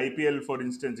seen in the IPL, for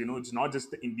instance, it's not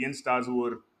just the Indian stars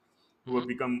who Hmm. have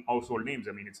become household names.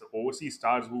 I mean, it's the overseas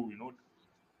stars who,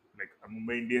 like a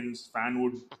Mumbai Indians fan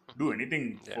would do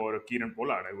anything Yeah. for Kieran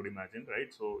Pollard, I would imagine,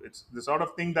 right? So it's the sort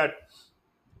of thing that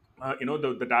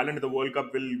the talent of the World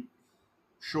Cup will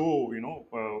show,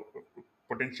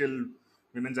 potential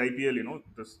women's IPL,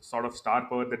 the sort of star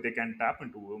power that they can tap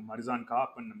into. Marizan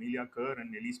Kaap and Amelia Kerr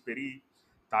and Elise Perry,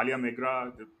 Talia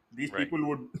Megra, these Right. people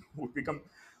would become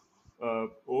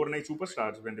overnight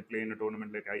superstars when they play in a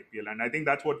tournament like IPL. And I think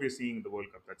that's what we're seeing in the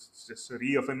World Cup. That's just a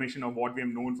reaffirmation of what we have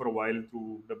known for a while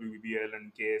through WBBL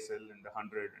and KSL and the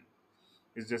 100. And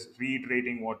it's just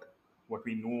reiterating what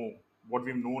we know, what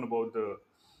we've known about the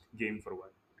game for a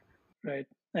while. Right.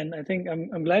 And I think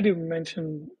I'm glad you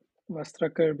mentioned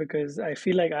Vastrakar because I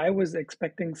feel like I was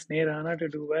expecting Sneh Rana to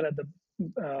do well at the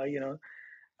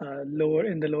lower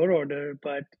in the lower order,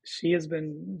 but she has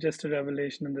been just a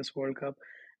revelation in this World Cup.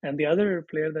 And the other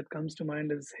player that comes to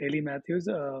mind is Haley Matthews.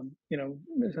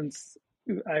 Since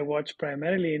I watch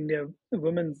primarily India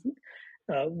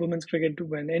women's cricket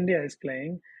when India is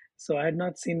playing, so I had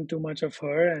not seen too much of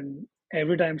her. And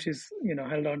every time she's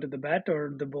held on to the bat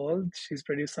or the ball, she's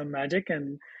produced some magic.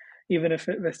 And even if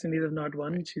West Indies have not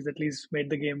won, she's at least made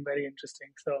the game very interesting.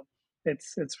 So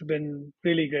it's been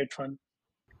really great fun.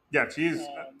 Yeah,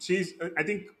 I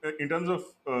think in terms of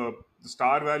the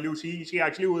star value, she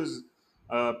actually was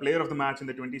player of the match in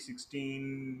the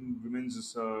 2016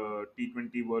 women's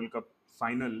T20 World Cup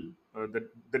final.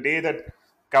 The day that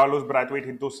Carlos Brathwaite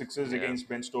hit those sixes Yeah. against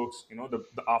Ben Stokes,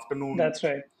 the afternoon. That's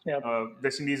right. Yeah.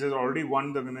 West Indies has already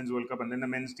won the Women's World Cup, and then the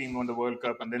men's team won the World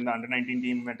Cup, and then the under 19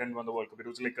 team went and won the World Cup. It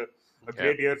was like a Yeah.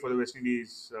 great year for the West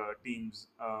Indies teams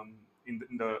in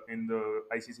the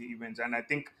ICC events, and I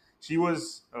think she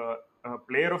was a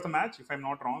player of the match, if I'm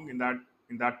not wrong, in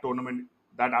that tournament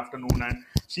that afternoon. And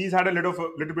she's had a little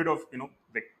bit of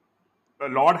like a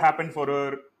lot happened for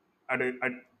her at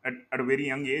a very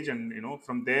young age, and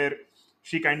from there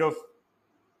she kind of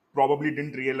probably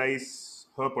didn't realize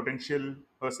her potential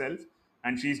herself,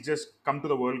 and she's just come to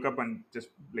the World Cup and just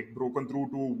like broken through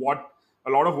to what a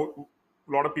lot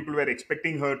of people were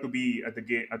expecting her to be at the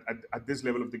game at this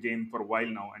level of the game for a while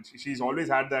now. And she's always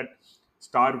had that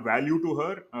star value to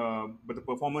her, but the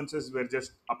performances were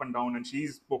just up and down, and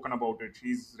she's spoken about it.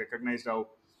 She's recognized how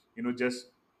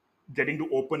just getting to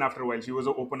open after a while. She was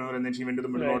an opener and then she went to the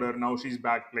middle Right. order. Now she's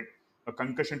back. Like a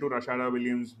concussion to Rashada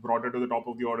Williams brought her to the top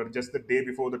of the order just the day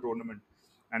before the tournament.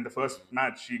 And the first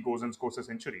match, she goes and scores a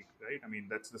century, right? I mean,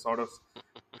 that's the sort of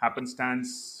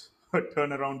happenstance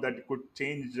turnaround that could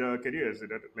change careers.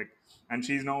 Like, and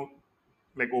she's now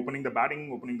like opening the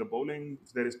batting, opening the bowling.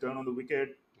 If there is turn on the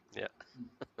wicket, Yeah.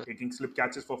 taking slip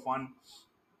catches for fun.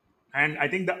 And I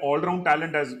think the all-round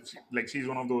talent, as like she's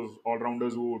one of those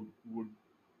all-rounders who would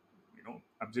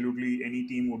absolutely any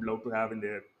team would love to have in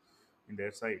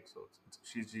their side. So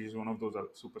she's one of those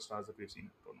superstars that we've seen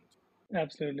in tournaments.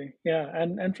 Absolutely. Yeah.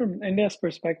 And from India's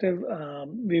perspective,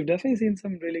 we've definitely seen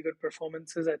some really good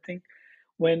performances. I think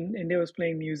when India was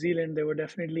playing New Zealand, there were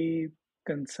definitely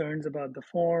concerns about the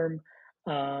form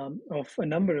of a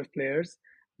number of players,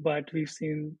 but we've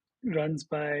seen runs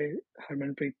by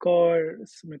Harmanpreet Kaur,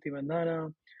 Smriti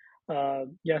Mandhana,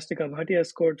 Yastika Bhatia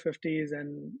scored 50s,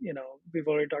 and we've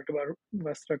already talked about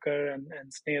Vastrakar and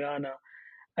Sneh Rana.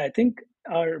 I think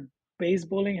our pace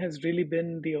bowling has really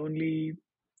been the only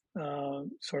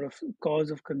sort of cause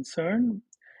of concern,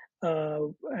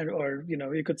 or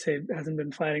you could say it hasn't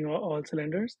been firing all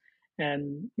cylinders.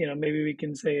 And maybe we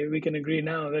can agree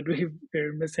now that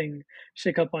we're missing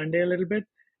Shikha Pandey a little bit.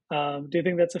 Do you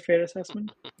think that's a fair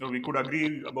assessment? No, we could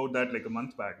agree about that like a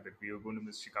month back that we were going to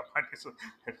miss Shikha Pandey. So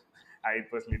I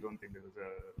personally don't think there's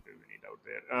any doubt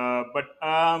there.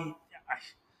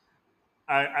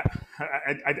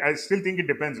 I still think it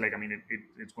depends. Like, I mean,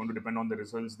 it's going to depend on the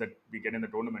results that we get in the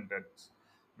tournament. That's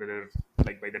whether,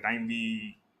 like, by the time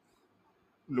we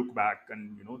look back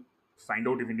and find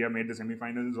out if India made the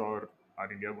semi-finals, or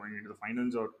are India going into the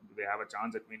finals, or do they have a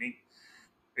chance at winning.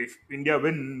 If India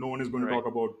win, no one is going to Right. talk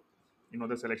about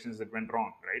the selections that went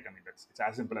wrong, right? I mean, it's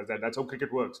as simple as that. That's how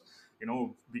cricket works.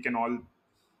 We can all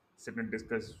sit and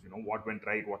discuss what went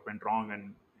right, what went wrong.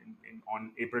 And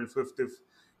on April 5th, if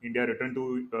India return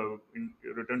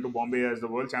to Bombay as the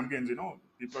world champions,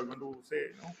 people are going to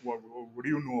say, what do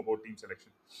you know about team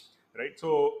selection, right?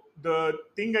 So the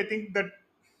thing, I think that,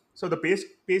 so the pace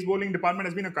bowling department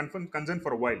has been a concern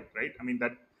for a while, right? I mean,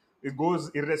 that it goes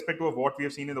irrespective of what we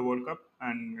have seen in the World Cup,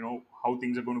 and how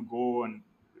things are going to go. And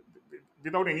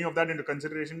without any of that into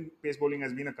consideration, pace bowling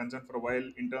has been a concern for a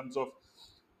while in terms of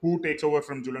who takes over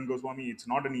from Julian Goswami. It's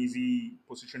not an easy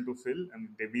position to fill, and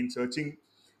they've been searching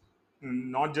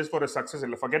not just for a successor.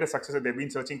 Forget a successor. They've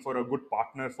been searching for a good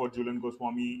partner for Julian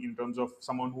Goswami in terms of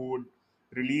someone who would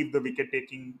relieve the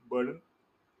wicket-taking burden.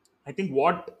 I think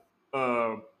what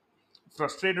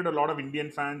frustrated a lot of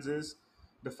Indian fans is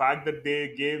the fact that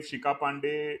they gave Shikha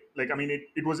Pandey, like, I mean,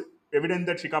 it was evident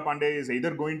that Shikha Pandey is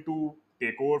either going to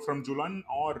take over from Julan,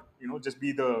 or just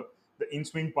be the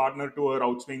in-swing partner to her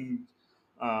outswing.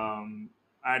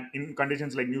 And in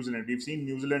conditions like New Zealand, we've seen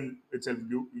New Zealand itself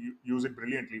use it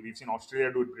brilliantly. We've seen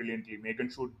Australia do it brilliantly. Megan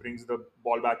Schutt brings the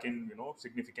ball back in,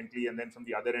 significantly, and then from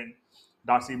the other end,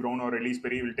 Darcy Brown or Elise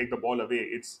Perry will take the ball away.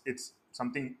 It's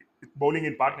something. It's bowling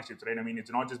in partnerships, right? I mean,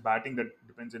 it's not just batting that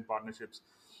depends in partnerships.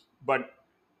 But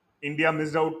India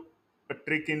missed out a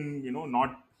trick in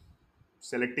not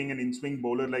selecting an in-swing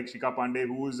bowler like Shikha Pandey,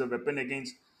 who is a weapon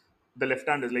against the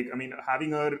left-handers. Like, I mean,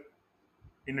 having her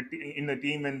in a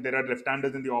team when there are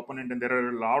left-handers in the opponent, and there are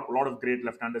a lot of great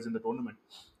left-handers in the tournament,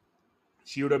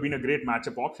 she would have been a great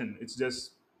matchup option. It's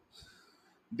just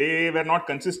they were not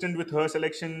consistent with her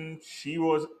selection. She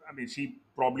was, I mean, she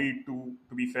probably, to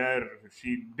be fair,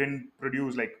 she didn't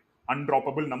produce like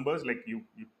undroppable numbers. Like, you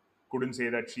couldn't say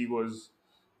that she was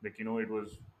like, it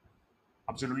was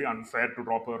absolutely unfair to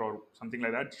drop her or something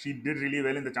like that. She did really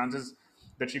well in the chances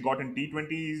that she got in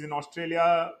T20s in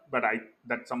Australia, but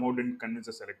that somehow didn't convince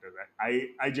the selectors.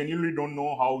 I genuinely don't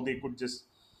know how they could just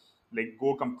like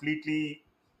go completely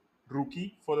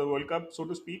rookie for the World Cup, so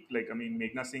to speak. Like, I mean,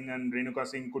 Meghna Singh and Renuka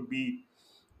Singh could be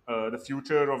the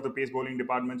future of the pace bowling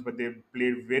departments, but they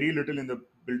played very little in the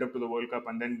build up to the World Cup.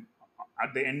 And then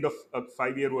at the end of a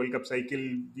 5-year World Cup cycle,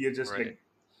 we are just Right.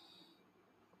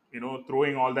 like,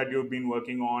 throwing all that you've been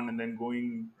working on and then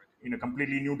going in a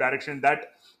completely new direction.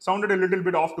 That sounded a little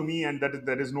bit off to me, and that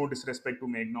there is no disrespect to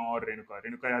Meghna or Renuka.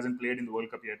 Renuka hasn't played in the World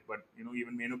Cup yet, but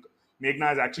even Meghna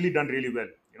has actually done really well.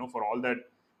 For all that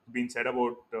been said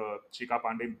about Shikha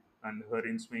Pandey and her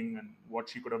in swing and what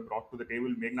she could have brought to the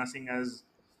table, Meghna Singh has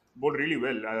bowled really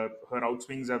well. Her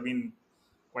outswings have been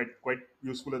quite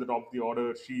useful at the top of the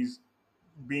order. She's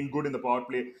been good in the power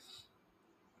play.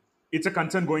 It's a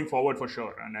concern going forward for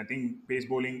sure. And I think pace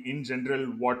bowling in general,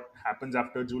 what happens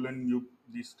after Julian,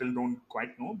 we still don't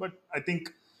quite know. But I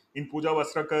think in Pooja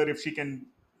Vastrakar, if she can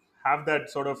have that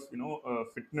sort of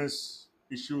fitness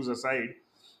issues aside,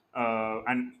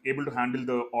 and able to handle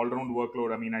the all-round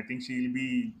workload, I mean, I think she'll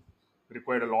be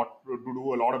required a lot to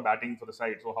do a lot of batting for the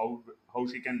side. So how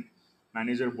she can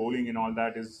manage her bowling and all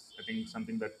that is, I think,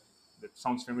 something that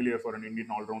sounds familiar for an Indian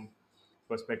all-round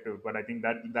perspective. But I think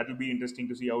that will be interesting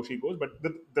to see how she goes. But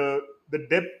the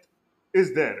depth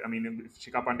is there. I mean, if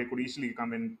Shika Pandey could easily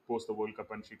come in post the World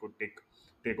Cup and she could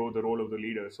take over the role of the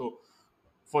leader. So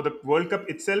for the World Cup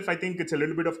itself, I think it's a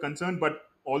little bit of concern, but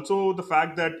also the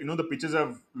fact that the pitches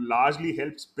have largely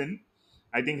helped spin,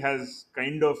 I think has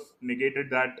kind of negated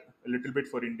that a little bit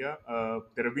for India.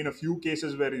 There have been a few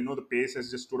cases where the pace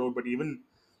has just stood out, but even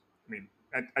I mean,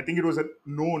 I think it was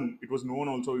known. It was known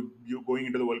also you going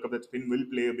into the World Cup that spin will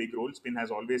play a big role. Spin has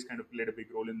always kind of played a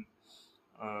big role in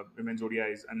women's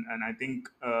ODIs, and I think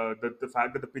the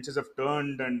fact that the pitches have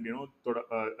turned and sort of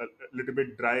a little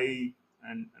bit dry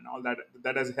and all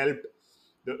that has helped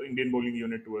the Indian bowling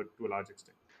unit to a large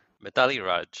extent. Mithali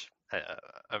Raj,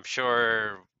 I'm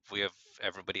sure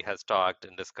everybody has talked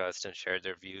and discussed and shared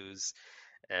their views,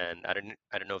 and I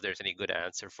don't know if there's any good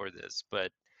answer for this,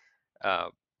 but uh,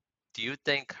 do you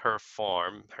think her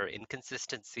form, her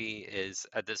inconsistency is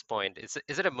at this point, is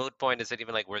it a moot point? Is it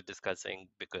even like worth discussing?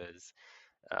 Because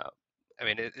uh, I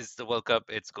mean, is the World Cup,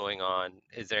 it's going on.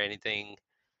 Is there anything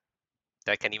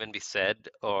that can even be said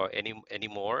or any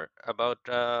more about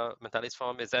Mithali's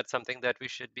form? Is that something that we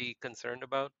should be concerned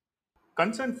about?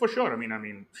 Concerned for sure.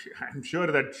 I'm sure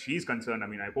that she's concerned.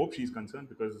 I hope she's concerned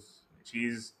because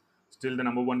she's still the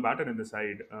number one batter in the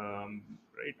side,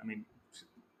 right?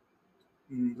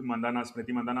 Mandana, Smriti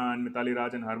Mandana, and Mithali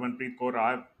Raj and Harmanpreet Kaur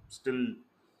are still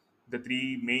the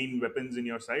three main weapons in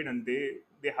your side, and they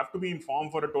have to be in form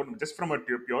for a tournament. Just from a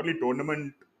purely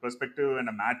tournament perspective and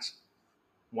a match,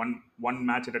 one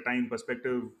match at a time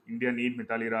perspective, India need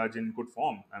Mithali Raj in good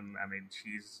form.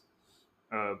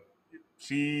 Uh,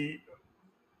 she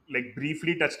like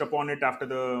briefly touched upon it after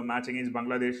the match against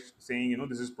Bangladesh, saying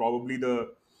this is probably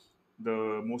the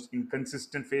most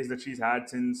inconsistent phase that she's had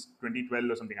since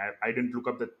 2012 or something. I didn't look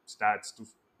up the stats to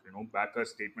back her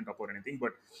statement up or anything,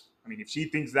 but if she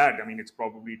thinks that, it's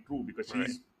probably true because Right.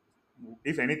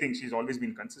 if anything, she's always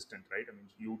been consistent, right?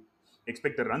 You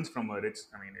expect the runs from her. It's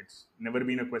never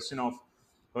been a question of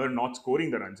her not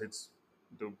scoring the runs. It's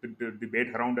the debate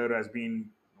around her has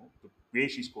been the way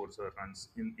she scores her runs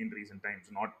in recent times,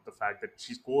 not the fact that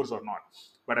she scores or not.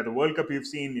 But at the World Cup, you've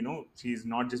seen she's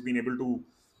not just been able to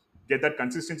get that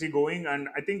consistency going, and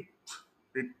I think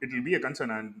it'll be a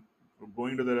concern. And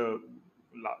going to the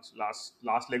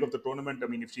last leg of the tournament,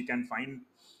 if she can find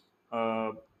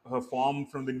uh, her form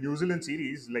from the New Zealand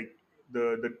series, like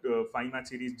the 5 match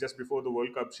series just before the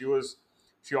World Cup,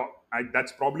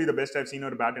 that's probably the best I've seen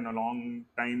her bat in a long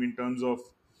time in terms of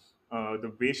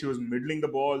the way she was middling the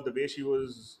ball, the way she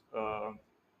was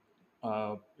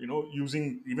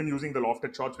using the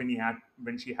lofted shots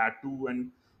when she had to,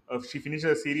 and she finished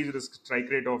a series with a strike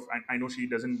rate of, I know she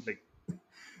doesn't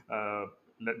uh,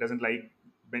 doesn't like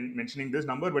mentioning this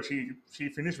number, but she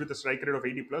finished with a strike rate of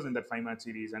 80 plus in that 5 match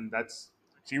series, and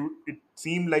she it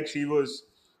seemed like she was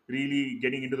really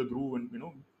getting into the groove and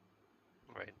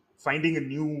Right. finding a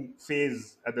new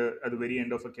phase at the very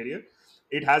end of her career.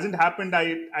 It hasn't happened.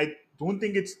 I don't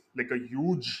think it's like a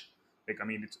huge,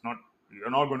 it's not, you're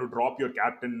not going to drop your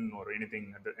captain or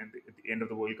anything at the end of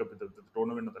the World Cup with the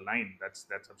tournament of the line. That's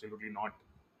absolutely not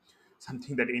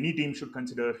something that any team should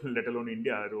consider, let alone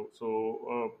India.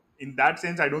 In that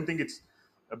sense, I don't think it's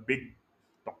a big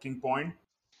talking point.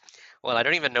 Well, I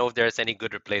don't even know if there's any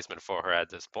good replacement for her at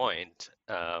this point.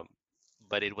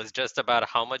 But it was just about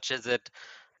how much is it?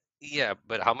 Yeah,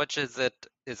 but how much is it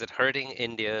hurting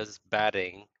India's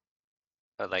batting,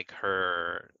 like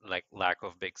her like lack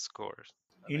of big scores?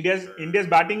 India's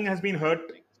batting has been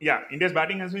hurt. Yeah, India's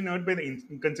batting has been hurt by the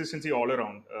inconsistency all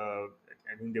around.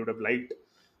 I think they would have liked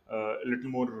a little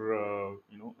more,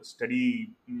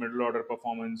 steady middle order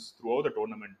performance throughout the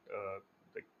tournament.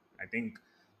 Like I think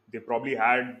they probably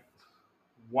had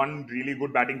one really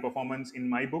good batting performance in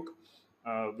my book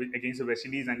against the West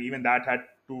Indies, and even that had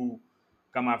to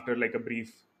come after like a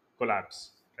brief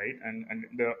collapse, right? And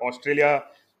the Australia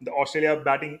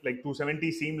batting like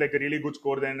 270 seemed like a really good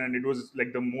score then, and it was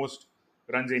like the most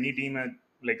runs any team had.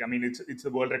 It's the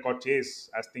world record chase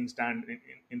as things stand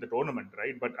in the tournament,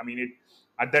 right? But it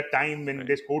at that time when Right.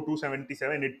 they scored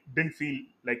 277, it didn't feel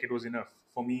like it was enough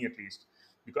for me at least,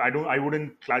 because I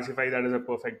wouldn't classify that as a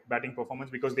perfect batting performance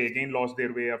because they again lost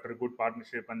their way after a good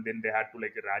partnership and then they had to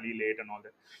like rally late and all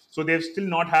that. So they've still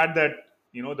not had that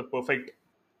the perfect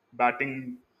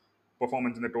batting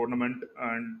performance in the tournament.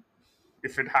 And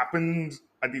if it happens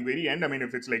at the very end,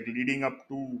 if it's like leading up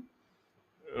to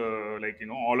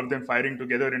all of them firing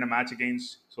together in a match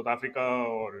against South Africa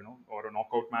or or a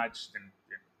knockout match, then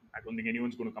I don't think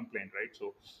anyone's going to complain, right?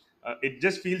 So it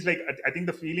just feels like I think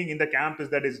the feeling in the camp is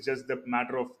that it's just the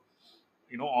matter of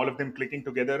all of them clicking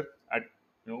together at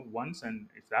once, and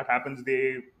if that happens,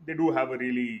 they do have a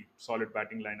really solid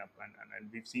batting lineup, and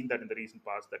we've seen that in the recent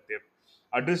past that they've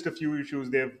addressed a few issues.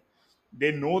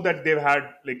 They know that they've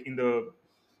had, like, in the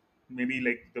maybe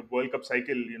like the World Cup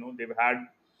cycle, they've had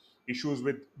issues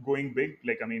with going big.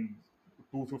 Like, I mean,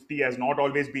 250 has not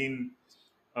always been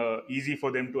easy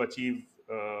for them to achieve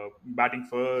batting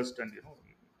first, and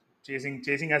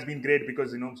chasing has been great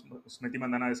because Smriti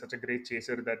Mandana is such a great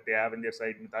chaser that they have in their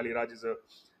side. Mithali Raj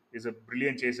is a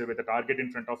brilliant chaser with a target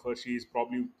in front of her. She's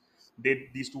probably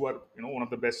these two are one of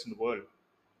the best in the world.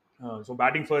 So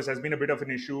batting first has been a bit of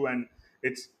an issue, and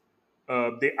it's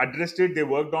they addressed it. They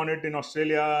worked on it in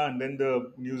Australia, and then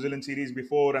the New Zealand series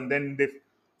before, and then they've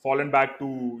fallen back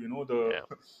to the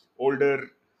Yeah.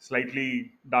 older,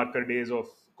 slightly darker days of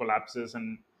collapses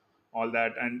and all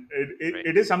that. And Right.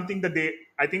 it is something that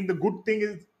I think the good thing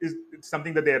is it's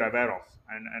something that they're aware of,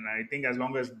 and I think as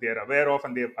long as they're aware of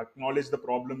and they've acknowledged the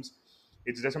problems,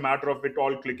 it's just a matter of it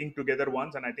all clicking together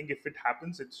once. And I think if it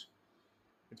happens, it's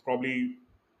probably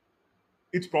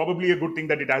it's probably a good thing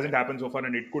that it hasn't happened so far,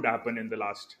 and it could happen in the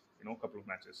last couple of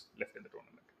matches left in the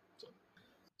tournament. So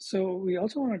So we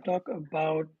also want to talk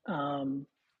about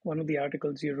one of the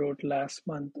articles you wrote last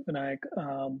month, Vinayak.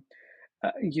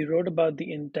 You wrote about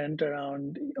the intent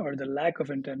around, or the lack of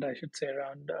intent, I should say,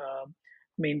 around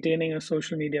maintaining a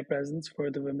social media presence for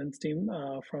the women's team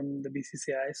from the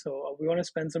BCCI. So we want to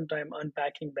spend some time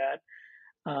unpacking that.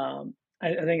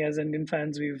 I think as Indian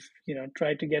fans, we've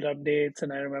tried to get updates,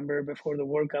 and I remember before the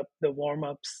World Cup, the warm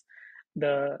ups,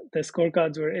 the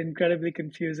scorecards were incredibly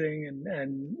confusing,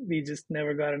 and we just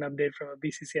never got an update from a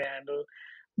BCCI handle.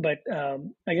 But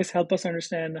I guess help us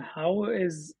understand, how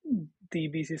is the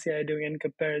BCCI doing in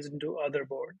comparison to other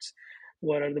boards?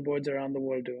 What are the boards around the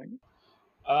world doing?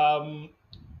 um,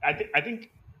 I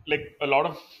think like a lot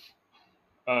of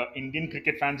Indian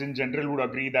cricket fans in general would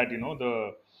agree that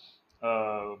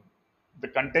the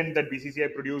content that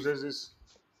BCCI produces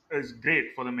is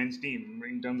great for the men's team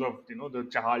in terms of the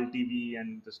Chahal TV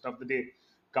and the stuff that they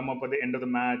come up at the end of the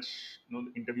match,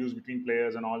 the interviews between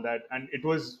players and all that. And it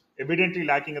was evidently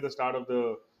lacking at the start of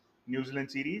the New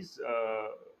Zealand series.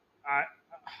 I,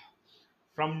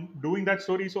 from doing that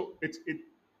story, so it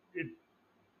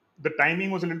the timing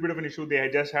was a little bit of an issue. They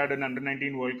had just had an under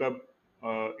 19 World Cup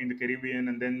in the Caribbean,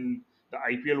 and then the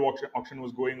IPL auction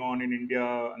was going on in India,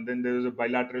 and then there was a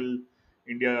bilateral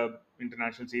India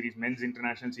international series, men's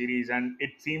international series, and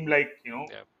it seemed like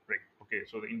Yeah. like, okay,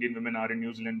 so the Indian women are in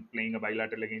New Zealand playing a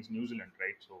bilateral against New Zealand,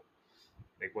 right? So,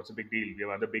 like, what's the big deal? We have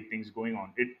other big things going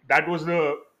on. That was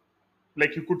the,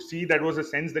 like, you could see that was a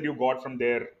sense that you got from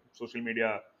their social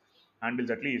media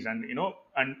handles at least. And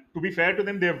and to be fair to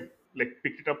them, they've like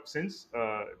picked it up since.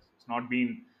 It's not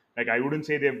been like, I wouldn't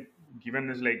say they've given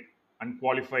us like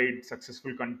unqualified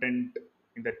successful content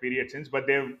in that period since, but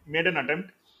they've made an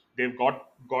attempt. They've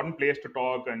gotten players to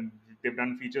talk, and they've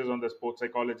done features on the sports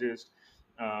psychologist.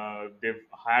 They've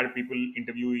hired people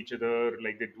interview each other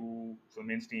like they do for the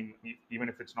men's team, even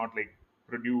if it's not like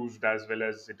produced as well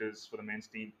as it is for the men's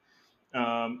team.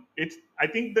 It's I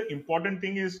think the important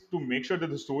thing is to make sure that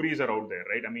the stories are out there,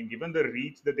 right? I mean, given the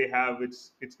reach that they have,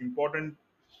 it's important.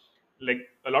 Like,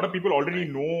 a lot of people already Right.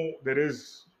 know there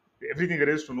is everything there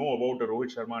is to know about a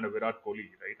Rohit Sharma and a Virat Kohli,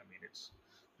 right? I mean, it's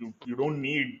you don't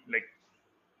need like,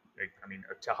 I mean,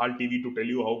 a Chahal TV to tell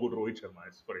you how good Rohit Sharma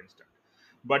is, for instance.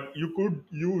 But you could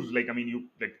use, like, I mean, you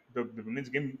like the women's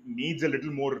game needs a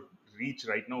little more reach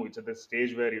right now. It's at the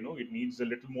stage where it needs a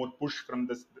little more push from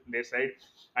their side.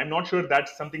 I'm not sure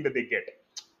that's something that they get,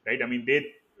 right? I mean,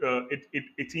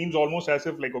 it seems almost as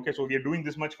if, like, okay, so we are doing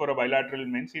this much for a bilateral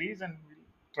men's series, and we'll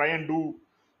try and do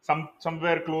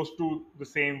somewhere close to the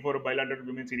same for a bilateral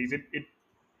women's series.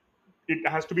 It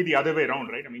has to be the other way around,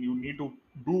 right? I mean, you need to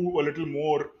do a little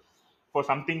more for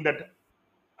something that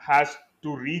has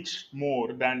to reach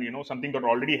more than something that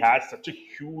already has such a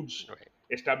huge Right.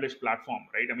 established platform,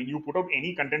 right? I mean, you put out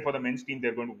any content for the men's team,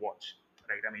 they're going to watch,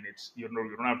 right? I mean, it's you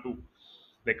don't have to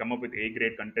like come up with A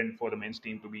grade content for the men's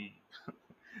team to be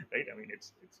right. I mean,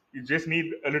 it's you just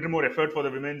need a little more effort for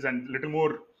the women's, and a little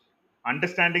more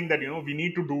understanding that we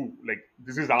need to do, like,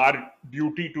 this is our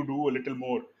duty to do a little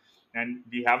more. And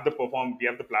we have the platform, we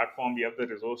have the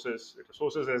resources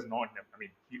as not, I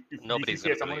mean, if Nobody's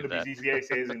going BCCI, to someone in believe the that. BCCI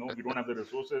says we don't have the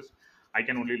resources, I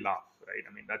can only laugh, right?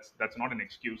 I mean, that's not an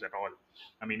excuse at all.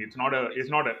 I mean, it's not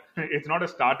a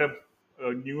startup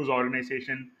news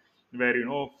organization where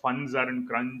funds are in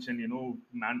crunch and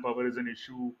manpower is an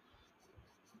issue.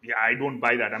 Yeah, I don't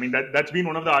buy that. I mean, that's been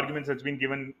one of the arguments that's been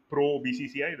given pro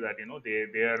BCCI, that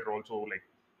they are also like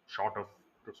short of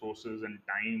resources and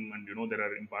time, and there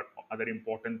are other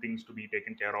important things to be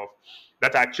taken care of.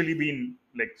 That's actually been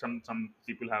like some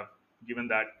people have given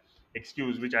that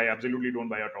excuse, which I absolutely don't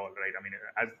buy at all, right? I mean,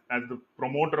 as the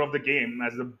promoter of the game,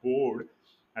 as the board,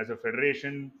 as a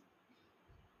federation,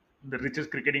 the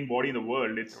richest cricketing body in the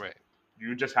world, it's Right.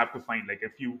 you just have to find, like,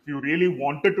 if you really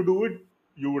wanted to do it,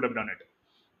 you would have done it,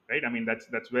 right? I mean,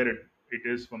 that's where it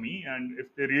is for me. And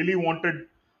if they really wanted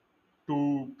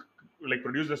to like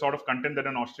produce the sort of content that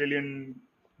an Australian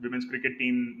women's cricket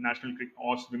team, national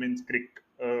Aus women's cricket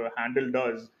handle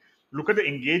does. Look at the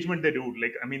engagement they do.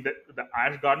 Like, I mean, the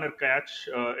Ash Gardner catch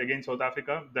against South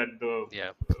Africa, that the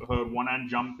Yeah. her one hand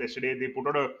jump yesterday, they put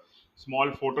out a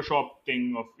small Photoshop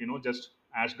thing of just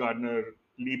Ash Gardner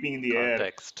leaping in the air,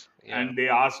 Context. Yeah. and they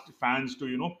asked fans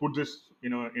to put this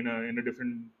in a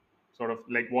different sort of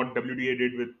like what WDA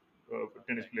did with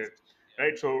tennis players,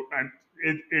 right? So, and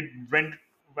it went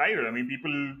viral. I mean,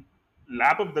 people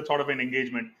lap up that sort of an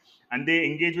engagement, and they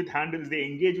engage with handles. They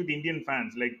engage with Indian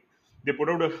fans. Like, they put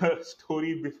out a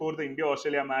story before the India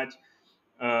Australia match,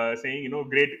 saying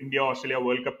great India Australia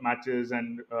World Cup matches,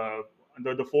 and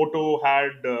the photo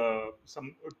had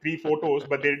some three photos,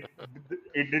 but it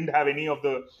didn't have any of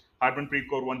the Harmanpreet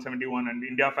Kaur 171, and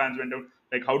India fans went out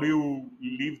like, how do you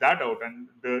leave that out? And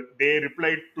they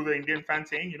replied to the Indian fans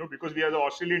saying, because we are the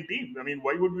Australian team. I mean,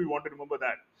 why would we want to remember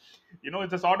that?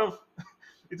 It's a sort of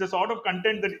it's a sort of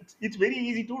content that it's very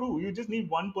easy to do. You just need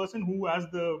one person who has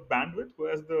the bandwidth, who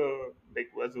has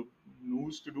the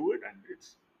news to do it, and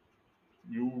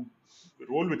you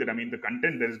roll with it. I mean, the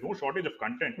content, there is no shortage of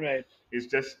content. Right. It's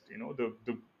just the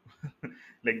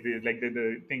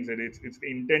the things that it's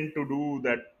the intent to do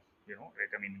that.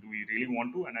 Like, I mean, do we really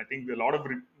want to? And I think a lot of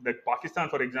like Pakistan,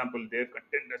 for example, their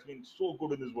content has been so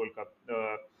good in this World Cup.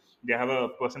 They have a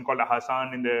person called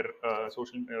Hassan in their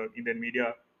in their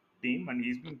media team, and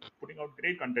he's been putting out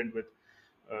great content with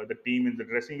the team in the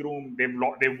dressing room.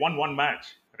 They've won one match,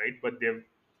 right? But they've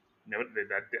never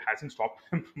that hasn't stopped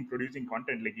them from producing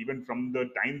content. Like, even from the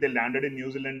time they landed in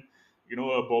New Zealand,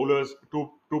 bowlers,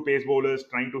 two pace bowlers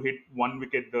trying to hit one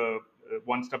wicket, the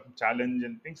one step challenge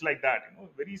and things like that.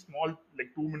 Very small,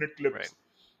 like 2 minute Right. clips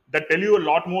that tell you a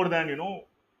lot more than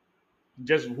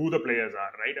just who the players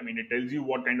are, right? I mean, it tells you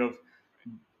what kind of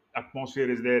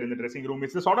atmosphere is there in the dressing room.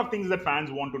 It's the sort of things that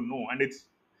fans want to know, and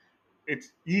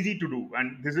it's easy to do.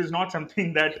 And this is not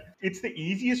something that it's the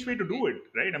easiest way to do it,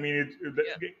 right? I mean,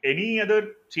 Yeah. any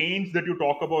other change that you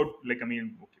talk about, like, I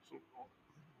mean, okay, so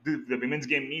the women's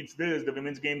game needs this, the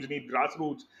women's games need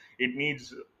grassroots, it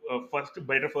needs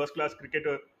better first class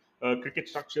cricketer, cricket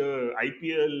structure,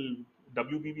 IPL,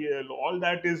 WBBL, all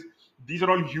that is, these are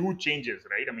all huge changes,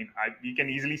 right? I mean, we can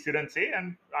easily sit and say,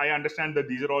 and I understand that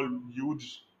these are all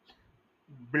huge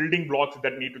building blocks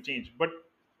that need to change. But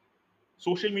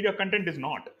social media content is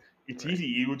not. It's Right. easy.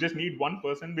 You just need one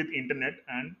person with internet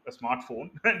and a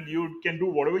smartphone, and you can do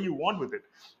whatever you want with it.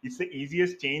 It's the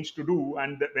easiest change to do,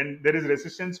 and when there is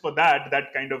resistance for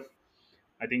that kind of,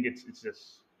 I think it's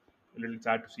just a little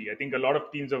sad to see. I think a lot of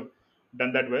teams have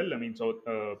done that well. I mean, so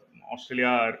Australia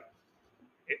are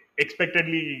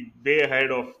expectedly way ahead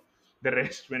of the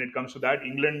rest when it comes to that.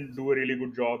 England do a really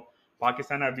good job.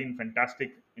 Pakistan have been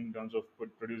fantastic in terms of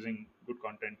producing good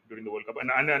content during the World Cup,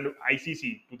 and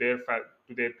ICC, to their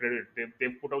credit,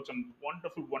 they've put out some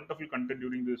wonderful content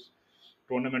during this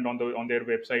tournament on their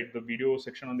website. The video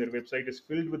section on their website is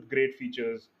filled with great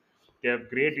features. They have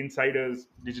great insiders,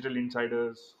 digital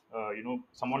insiders.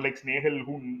 Someone like Snehal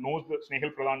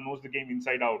Pradhan knows the game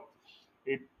inside out.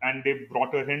 And they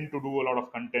brought her in to do a lot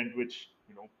of content, which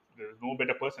there's no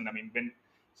better person. I mean, when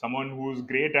someone who's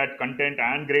great at content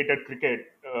and great at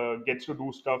cricket gets to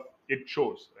do stuff, it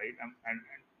shows, right? And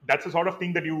that's the sort of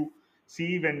thing that you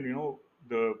see when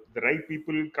the right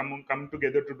people come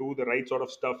together to do the right sort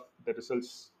of stuff. The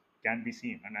results can be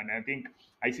seen, and I think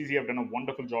ICC have done a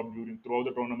wonderful job throughout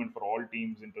the tournament for all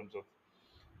teams in terms of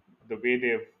the way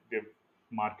they've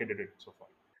marketed it so far.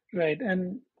 Right,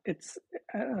 and it's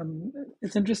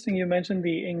interesting you mentioned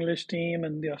the English team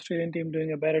and the Australian team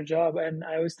doing a better job, and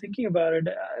I was thinking about it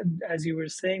as you were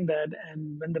saying that.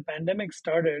 And when the pandemic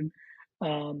started,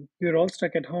 we were all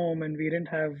stuck at home, and we didn't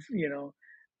have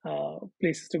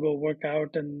places to go work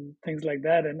out and things like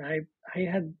that. And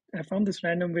I found this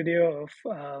random video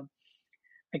of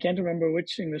I can't remember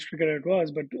which English cricketer it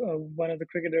was, but one of the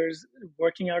cricketers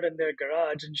working out in their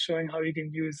garage and showing how you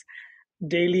can use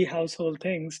daily household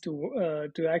things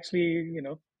to actually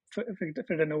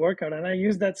fit in a workout. And I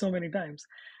use that so many times,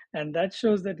 and that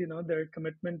shows that their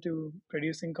commitment to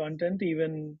producing content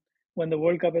even when the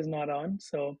World Cup is not on.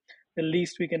 So the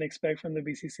least we can expect from the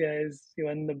BCCI is you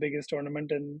won the biggest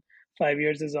tournament in 5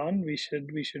 years is on, we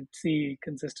should see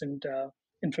consistent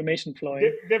information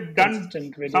flowing, They've done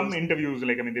consistent some videos. interviews.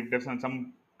 Like, I mean, they've done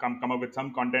some come up with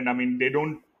some content. I mean, they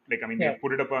don't, like, I mean, they Yeah,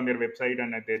 put it up on their website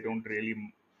and they don't really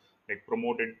like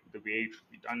promote it the way it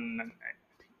should be done. And I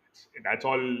think that's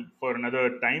all for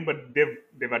another time. But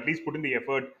they've at least put in the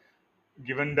effort.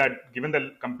 Given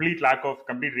the complete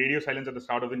radio silence at the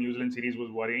start of the New Zealand series was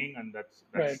worrying, and right.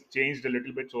 that's changed a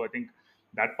little bit. So I think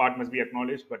that part must be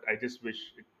acknowledged. But I just wish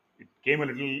it came a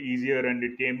little easier, and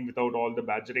it came without all the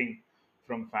badgering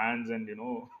from fans and and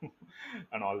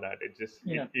all that.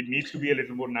 Yeah, It needs to be a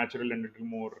little more natural and a little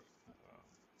more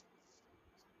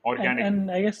and organic.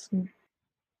 and I guess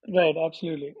right,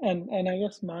 absolutely. And I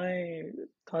guess my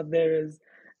thought there is,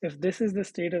 if this is the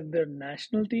state of the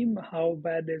national team, how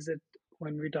bad is it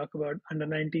when we talk about under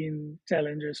 19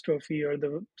 Challengers Trophy or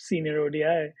the senior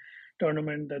ODI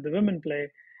tournament that the women play?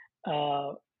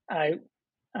 Uh, I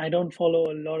I don't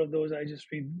follow a lot of those. I just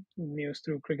read news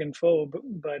through Cricinfo.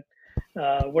 But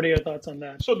what are your thoughts on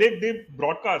that? So they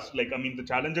broadcast, like, I mean, the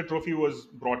Challenger Trophy was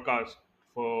broadcast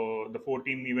for the 4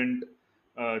 team event.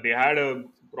 They had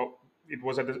it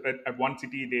was at one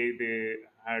city. They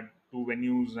had two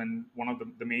venues, and one of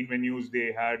the main venues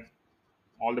they had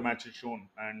all the matches shown,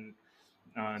 and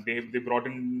they brought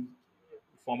in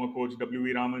former coach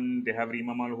W.E. Raman. They have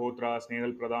Reema Malhotra,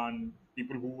 Snehal Pradhan,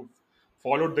 people who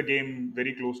followed the game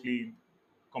very closely,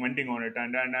 commenting on it,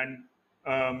 and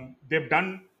they've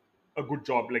done a good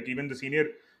job. Like, even the senior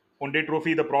one day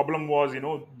trophy, the problem was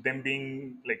them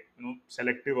being, like,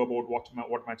 selective about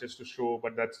what matches to show,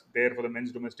 but that's there for the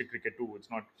men's domestic cricket too.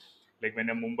 It's not like when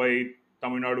a Mumbai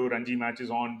Tamil Nadu Ranji match is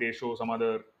on, they show some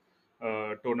other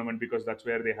tournament because that's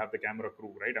where they have the camera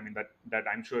crew, right? I mean, that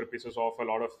I'm sure pisses off a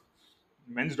lot of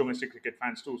men's domestic cricket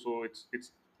fans too. So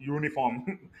it's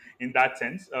uniform in that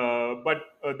sense. But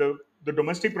the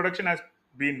domestic production has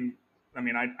been. I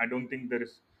mean, I don't think there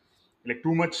is like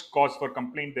too much cause for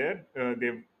complaint there.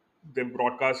 They've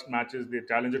broadcast matches. The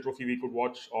Challenger Trophy, we could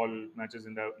watch all matches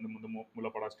in the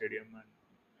Mullapada Stadium,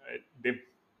 and they've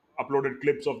uploaded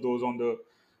clips of those on the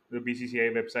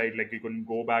BCCI website. Like, you can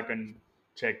go back and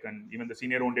check, and even the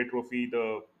Senior One Day Trophy,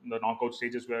 the knockout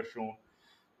stages were shown,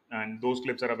 and those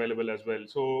clips are available as well.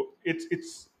 So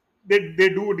it's they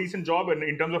do a decent job, and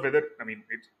in terms of whether, I mean,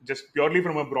 it's just purely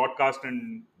from a broadcast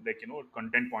and, like,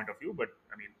 content point of view. But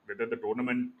I mean,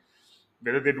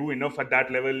 whether they do enough at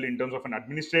that level in terms of an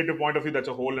administrative point of view, that's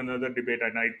a whole another debate.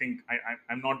 And I think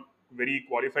I'm not very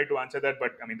qualified to answer that,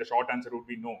 but I mean, the short answer would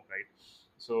be no, right?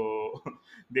 So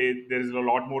there is a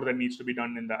lot more that needs to be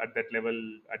done at that level,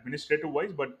 administrative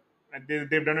wise. But they've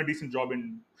done a decent job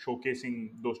in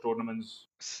showcasing those tournaments.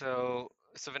 So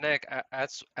Vinayak,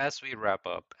 as we wrap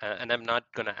up, and I'm not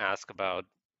going to ask about,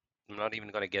 I'm not even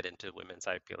going to get into women's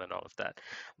IPL and all of that,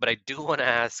 but I do want to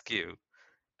ask you,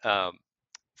 um,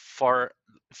 for,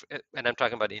 and I'm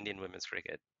talking about Indian women's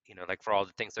cricket, like for all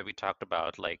the things that we talked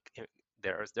about, like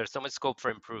there's so much scope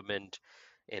for improvement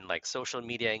in like social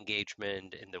media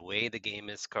engagement, in the way the game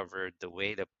is covered, the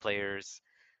way the players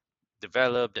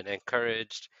developed and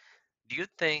encouraged. Do you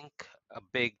think a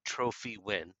big trophy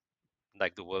win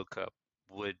like the World Cup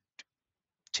would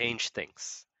change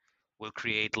things, will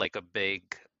create like a big,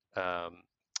 um,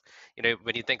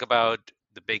 when you think about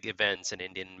the big events in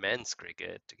Indian men's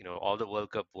cricket, all the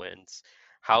World Cup wins,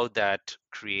 how that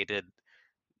created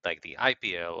like the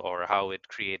IPL, or how it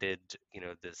created,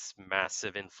 this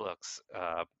massive influx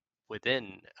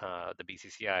within the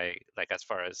BCCI, like as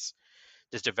far as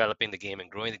just developing the game and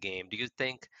growing the game. Do you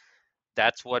think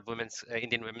that's what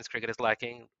Indian women's cricket is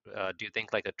lacking? Do you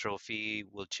think like a trophy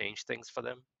will change things for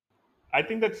them? I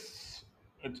think there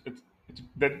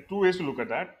are two ways to look at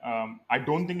that. I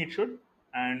don't think it should,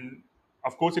 and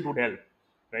of course it would help,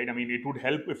 right? I mean, it would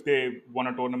help if they won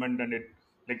a tournament, and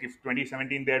like if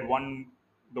 2017 they had won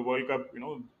the World Cup,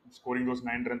 scoring those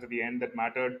 9 runs at the end that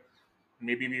mattered.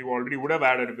 Maybe we already would have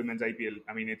added a women's IPL.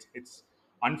 I mean, it's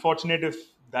unfortunate if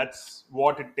that's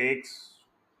what it takes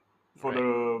for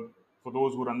Right.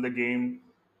 those who run the game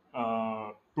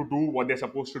to do what they're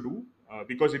supposed to do,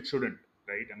 because it shouldn't,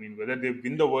 right? I mean, whether they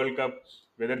win the World Cup,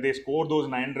 whether they score those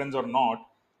 9 runs or not,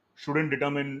 shouldn't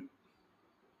determine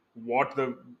what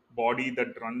the body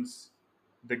that runs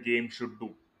the game should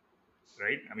do,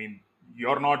 right? I mean,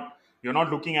 you're not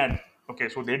looking at, okay,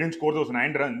 so they didn't score those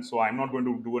 9 runs, so I'm not going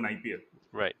to do an IPL,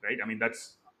 Right. right? I mean,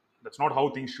 that's not how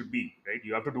things should be, right?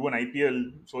 You have to do an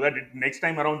IPL so that next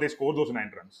time around they score those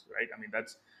 9 runs, right? I mean,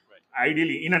 that's Right.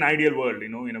 ideally in an ideal world,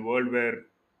 in a world where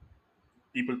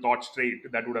people thought straight,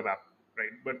 that would have happened,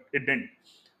 right? But it didn't.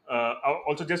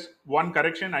 Also, just one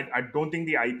correction: I don't think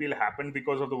the IPL happened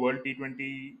because of the World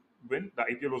T20 win. The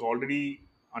IPL was already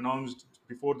announced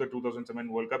before the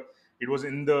 2007 World Cup. It was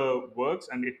in the works,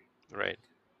 and Right.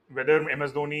 whether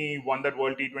MS Dhoni won that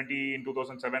World T20 in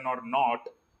 2007 or not,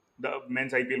 the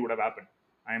men's IPL would have happened.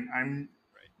 I'm,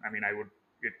 I mean, I would.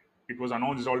 It, it was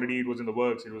announced already. It was in the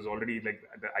works. It was already like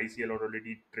the ICL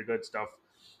already triggered stuff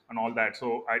and all that.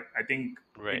 So I think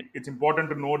Right. it's important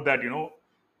to note that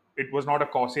it was not a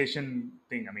causation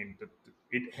thing. I mean,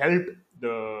 it helped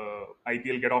the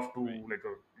IPL get off to like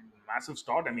a massive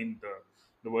start. I mean,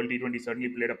 the World T20 certainly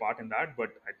played a part in that, but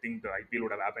I think the IPL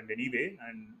would have happened anyway,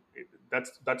 and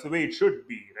that's the way it should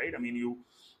be, right? I mean,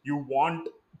 you want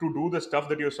to do the stuff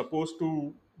that you're supposed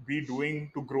to be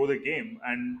doing to grow the game,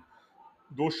 and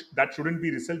that shouldn't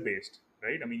be result based,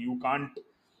 right? I mean, you can't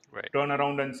Right. turn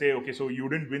around and say, okay, so you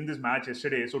didn't win this match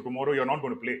yesterday, so tomorrow you're not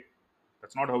going to play.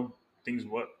 That's not how things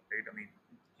work, right? I mean,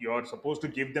 you're supposed to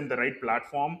give them the right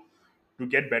platform to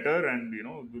get better and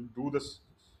do this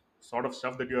sort of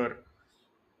stuff that you're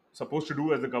supposed to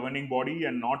do as the governing body,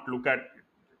 and not look at.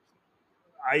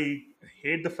 I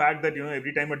hate the fact that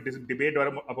every time a debate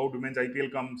about women's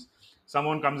IPL comes,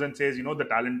 someone comes and says the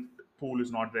talent pool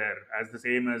is not there, as the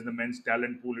same as the men's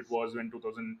talent pool it was when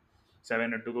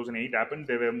 2007 and 2008 happened.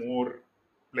 There were more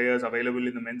players available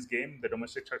in the men's game. The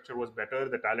domestic structure was better.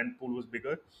 The talent pool was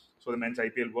bigger, so the men's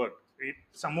IPL worked.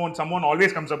 Someone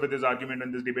always comes up with this argument,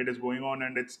 and this debate is going on,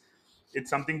 and it's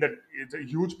something that it's a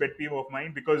huge pet peeve of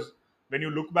mine, because when you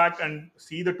look back and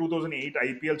see the 2008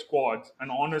 IPL squads,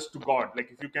 and honest to God, like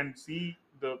if you can see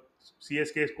the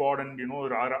CSK squad and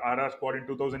RR squad in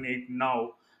 2008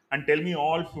 now, and tell me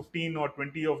all 15 or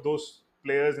 20 of those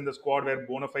players in the squad were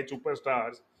bona fide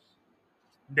superstars,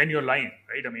 then you're lying,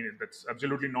 right? I mean, that's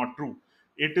absolutely not true.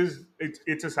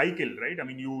 It's a cycle, right? I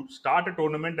mean, you start a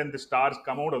tournament and the stars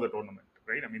come out of the tournament,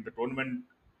 right? I mean, the tournament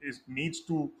needs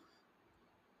to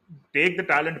take the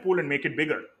talent pool and make it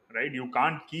bigger, right? You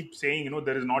can't keep saying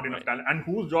there is not enough Right. talent, and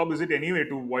whose job is it anyway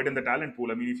to widen the talent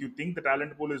pool? I mean, if you think the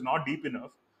talent pool is not deep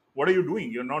enough, what are you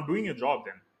doing? You're not doing your job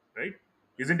then, right?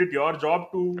 Isn't it your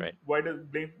job to Right.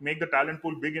 make the talent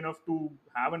pool big enough to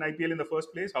have an IPL in the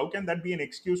first place? How can that be an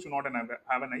excuse to not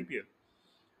have an IPL?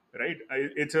 Right?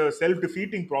 It's a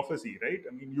self-defeating prophecy, right?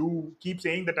 I mean, you keep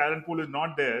saying the talent pool is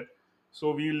not there,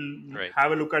 so we'll Right.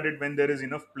 have a look at it when there is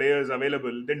enough players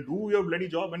available. Then do your bloody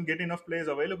job and get enough players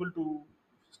available to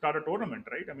start a tournament,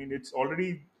 right? I mean, it's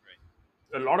already,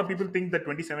 a lot of people think that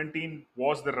 2017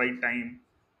 was the right time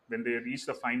when they reached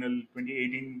the final.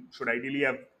 2018 should ideally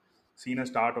have seen a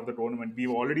start of the tournament. We've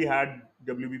already had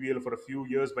WBBL for a few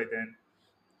years by then.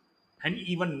 And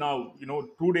even now,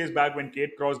 2 days back when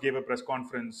Kate Cross gave a press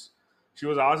conference, she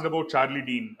was asked about Charlie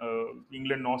Dean,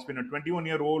 England off spinner,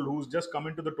 21-year-old who's just come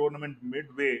into the tournament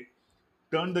midway,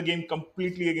 turned the game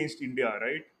completely against India,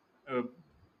 right?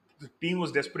 The team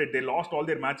was desperate. They lost all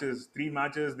their matches, 3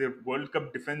 matches. Their World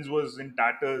Cup defense was in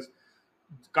tatters.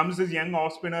 Comes this young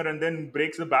off spinner and then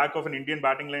breaks the back of an Indian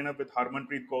batting lineup with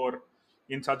Harmanpreet Kaur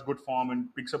in such good form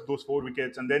and picks up those 4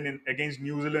 wickets. And then against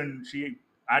New Zealand, she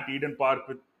at Eden Park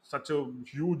with such a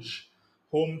huge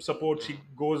home support, she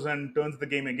goes and turns the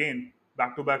game again,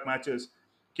 back to back matches.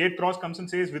 Kate Cross comes and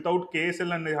says, without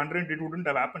KSL and 100, it wouldn't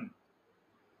have happened,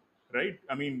 right?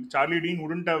 I mean, Charlie Dean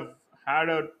wouldn't have had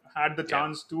the Yeah.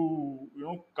 chance to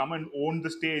come and own the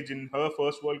stage in her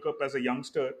first World Cup as a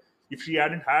youngster if she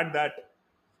hadn't had that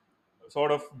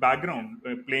sort of background,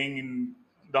 playing in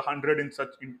the 100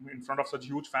 in front of such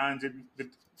huge fans, with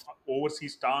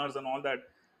overseas stars and all that.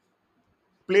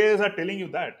 Players are telling you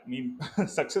that. I mean,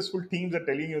 successful teams are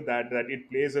telling you that it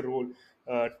plays a role.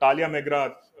 Talia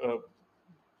McGrath,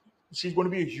 she's going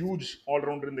to be a huge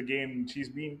all-rounder in the game.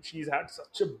 She's had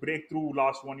such a breakthrough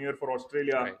last 1 year for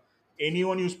Australia. Right.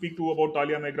 Anyone you speak to about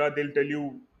Talia McGrath, they'll tell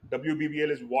you WBBL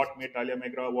is what made Talia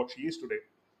McGrath what she is today.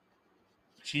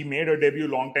 She made her debut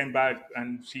long time back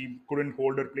and she couldn't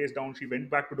hold her place down. She went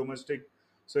back to domestic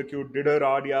circuit, did her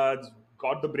odd yards,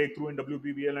 got the breakthrough in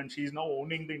WBBL, and she's now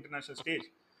owning the international stage.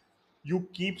 You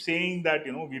keep saying that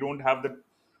we don't have the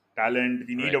talent,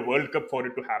 we need Right. a World Cup for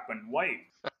it to happen. Why?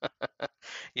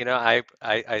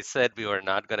 I said we were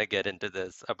not going to get into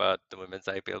this about the women's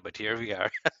IPL, but here we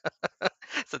are.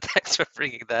 So thanks for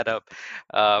bringing that up.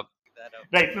 Uh,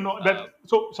 Right. No, no.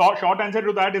 So short answer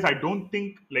to that is I don't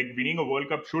think like winning a World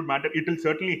Cup should matter. It will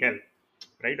certainly help,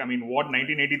 right? I mean, what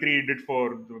 1983 did for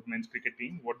the men's cricket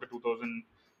team, what the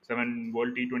 2007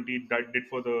 World T20 did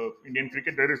for the Indian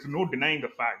cricket, there is no denying the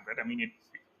fact that, I mean, it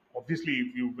obviously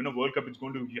if you win a World Cup, it's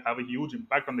going to have a huge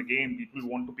impact on the game. People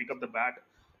want to pick up the bat,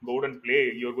 go out and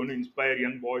play. You're going to inspire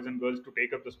young boys and girls to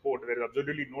take up the sport. There is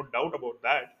absolutely no doubt about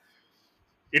that.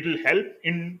 It'll help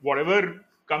in whatever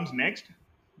comes next,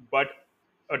 but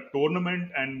a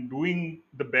tournament and doing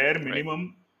the bare right.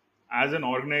 minimum as an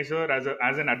organizer,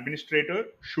 as an administrator,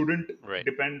 shouldn't Right.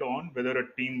 depend on whether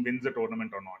a team wins the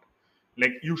tournament or not.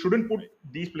 Like, you shouldn't put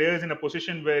these players in a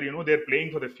position where they're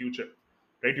playing for the future,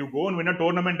 right? You go and win a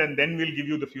tournament, and then we'll give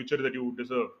you the future that you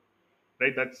deserve,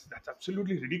 right? That's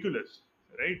absolutely ridiculous,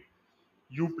 right?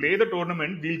 You play the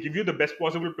tournament, we'll give you the best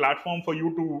possible platform for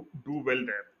you to do well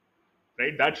there,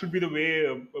 right? That should be the way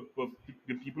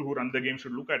the people who run the game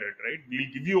should look at it, right? We'll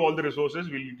give you all the resources,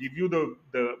 we'll give you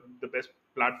the best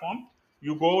platform.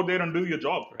 You go out there and do your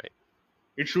job. Right.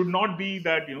 It should not be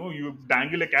that you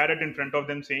dangle a carrot in front of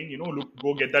them saying, look,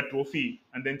 go get that trophy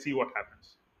and then see what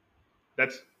happens.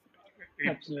 That's it,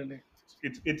 Absolutely.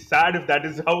 it's sad if that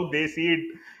is how they see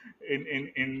it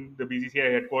in the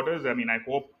BCCI headquarters. I mean, I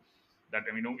hope that,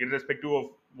 irrespective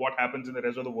of what happens in the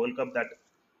rest of the World Cup, that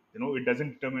it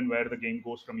doesn't determine where the game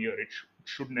goes from here. It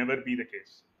should never be the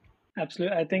case.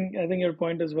 Absolutely. I think your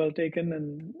point is well taken.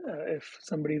 And if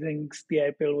somebody thinks the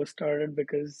IPL was started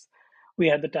because we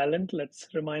had the talent, let's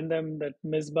remind them that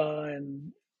Misbah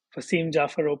and Faseem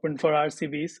Jaffer opened for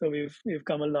RCB, so we've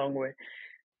come a long way.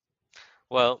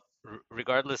 Well,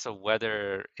 regardless of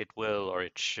whether it will or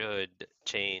it should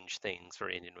change things for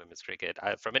Indian women's cricket,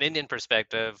 from an Indian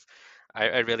perspective,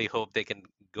 I really hope they can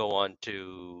go on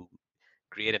to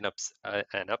create an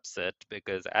upset,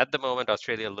 because at the moment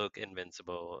Australia look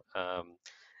invincible.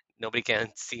 Nobody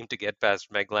can seem to get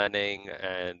past Meg Lanning,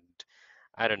 and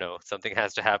I don't know, something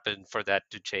has to happen for that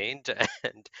to change.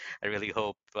 And I really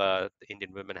hope the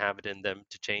Indian women have it in them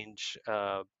to change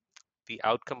the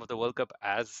outcome of the World Cup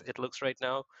as it looks right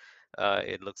now.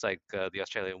 It looks like the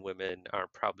Australian women are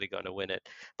probably going to win it.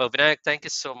 But Vinayak, thank you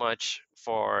so much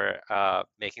for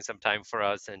making some time for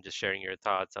us and just sharing your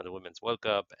thoughts on the Women's World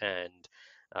Cup and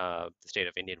the state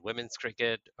of Indian women's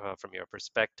cricket from your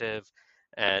perspective.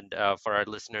 And for our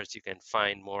listeners, you can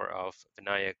find more of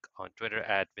Vinayak on Twitter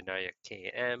at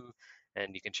VinayakKM,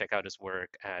 and you can check out his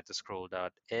work at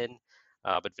thescroll.in.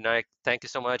 But Vinayak, thank you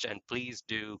so much, and please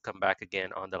do come back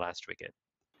again on The Last Wicket.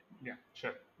 Yeah,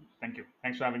 sure. Thank you.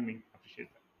 Thanks for having me. Appreciate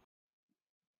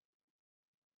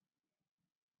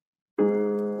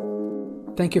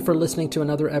that. Thank you for listening to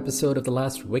another episode of The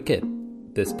Last Wicket.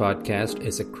 This podcast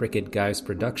is a Cricket Guys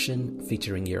production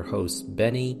featuring your hosts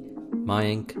Benny,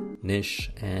 Mayank, Nish,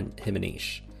 and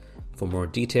Himanish. For more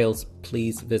details,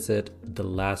 please visit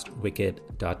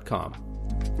thelastwicket.com.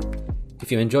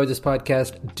 If you enjoyed this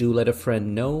podcast, do let a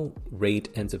friend know, rate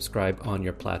and subscribe on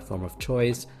your platform of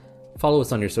choice. Follow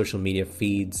us on your social media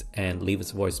feeds and leave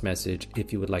us a voice message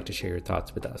if you would like to share your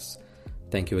thoughts with us.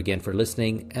 Thank you again for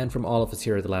listening, and from all of us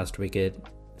here at The Last Wicket,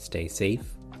 stay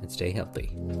safe and stay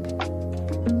healthy.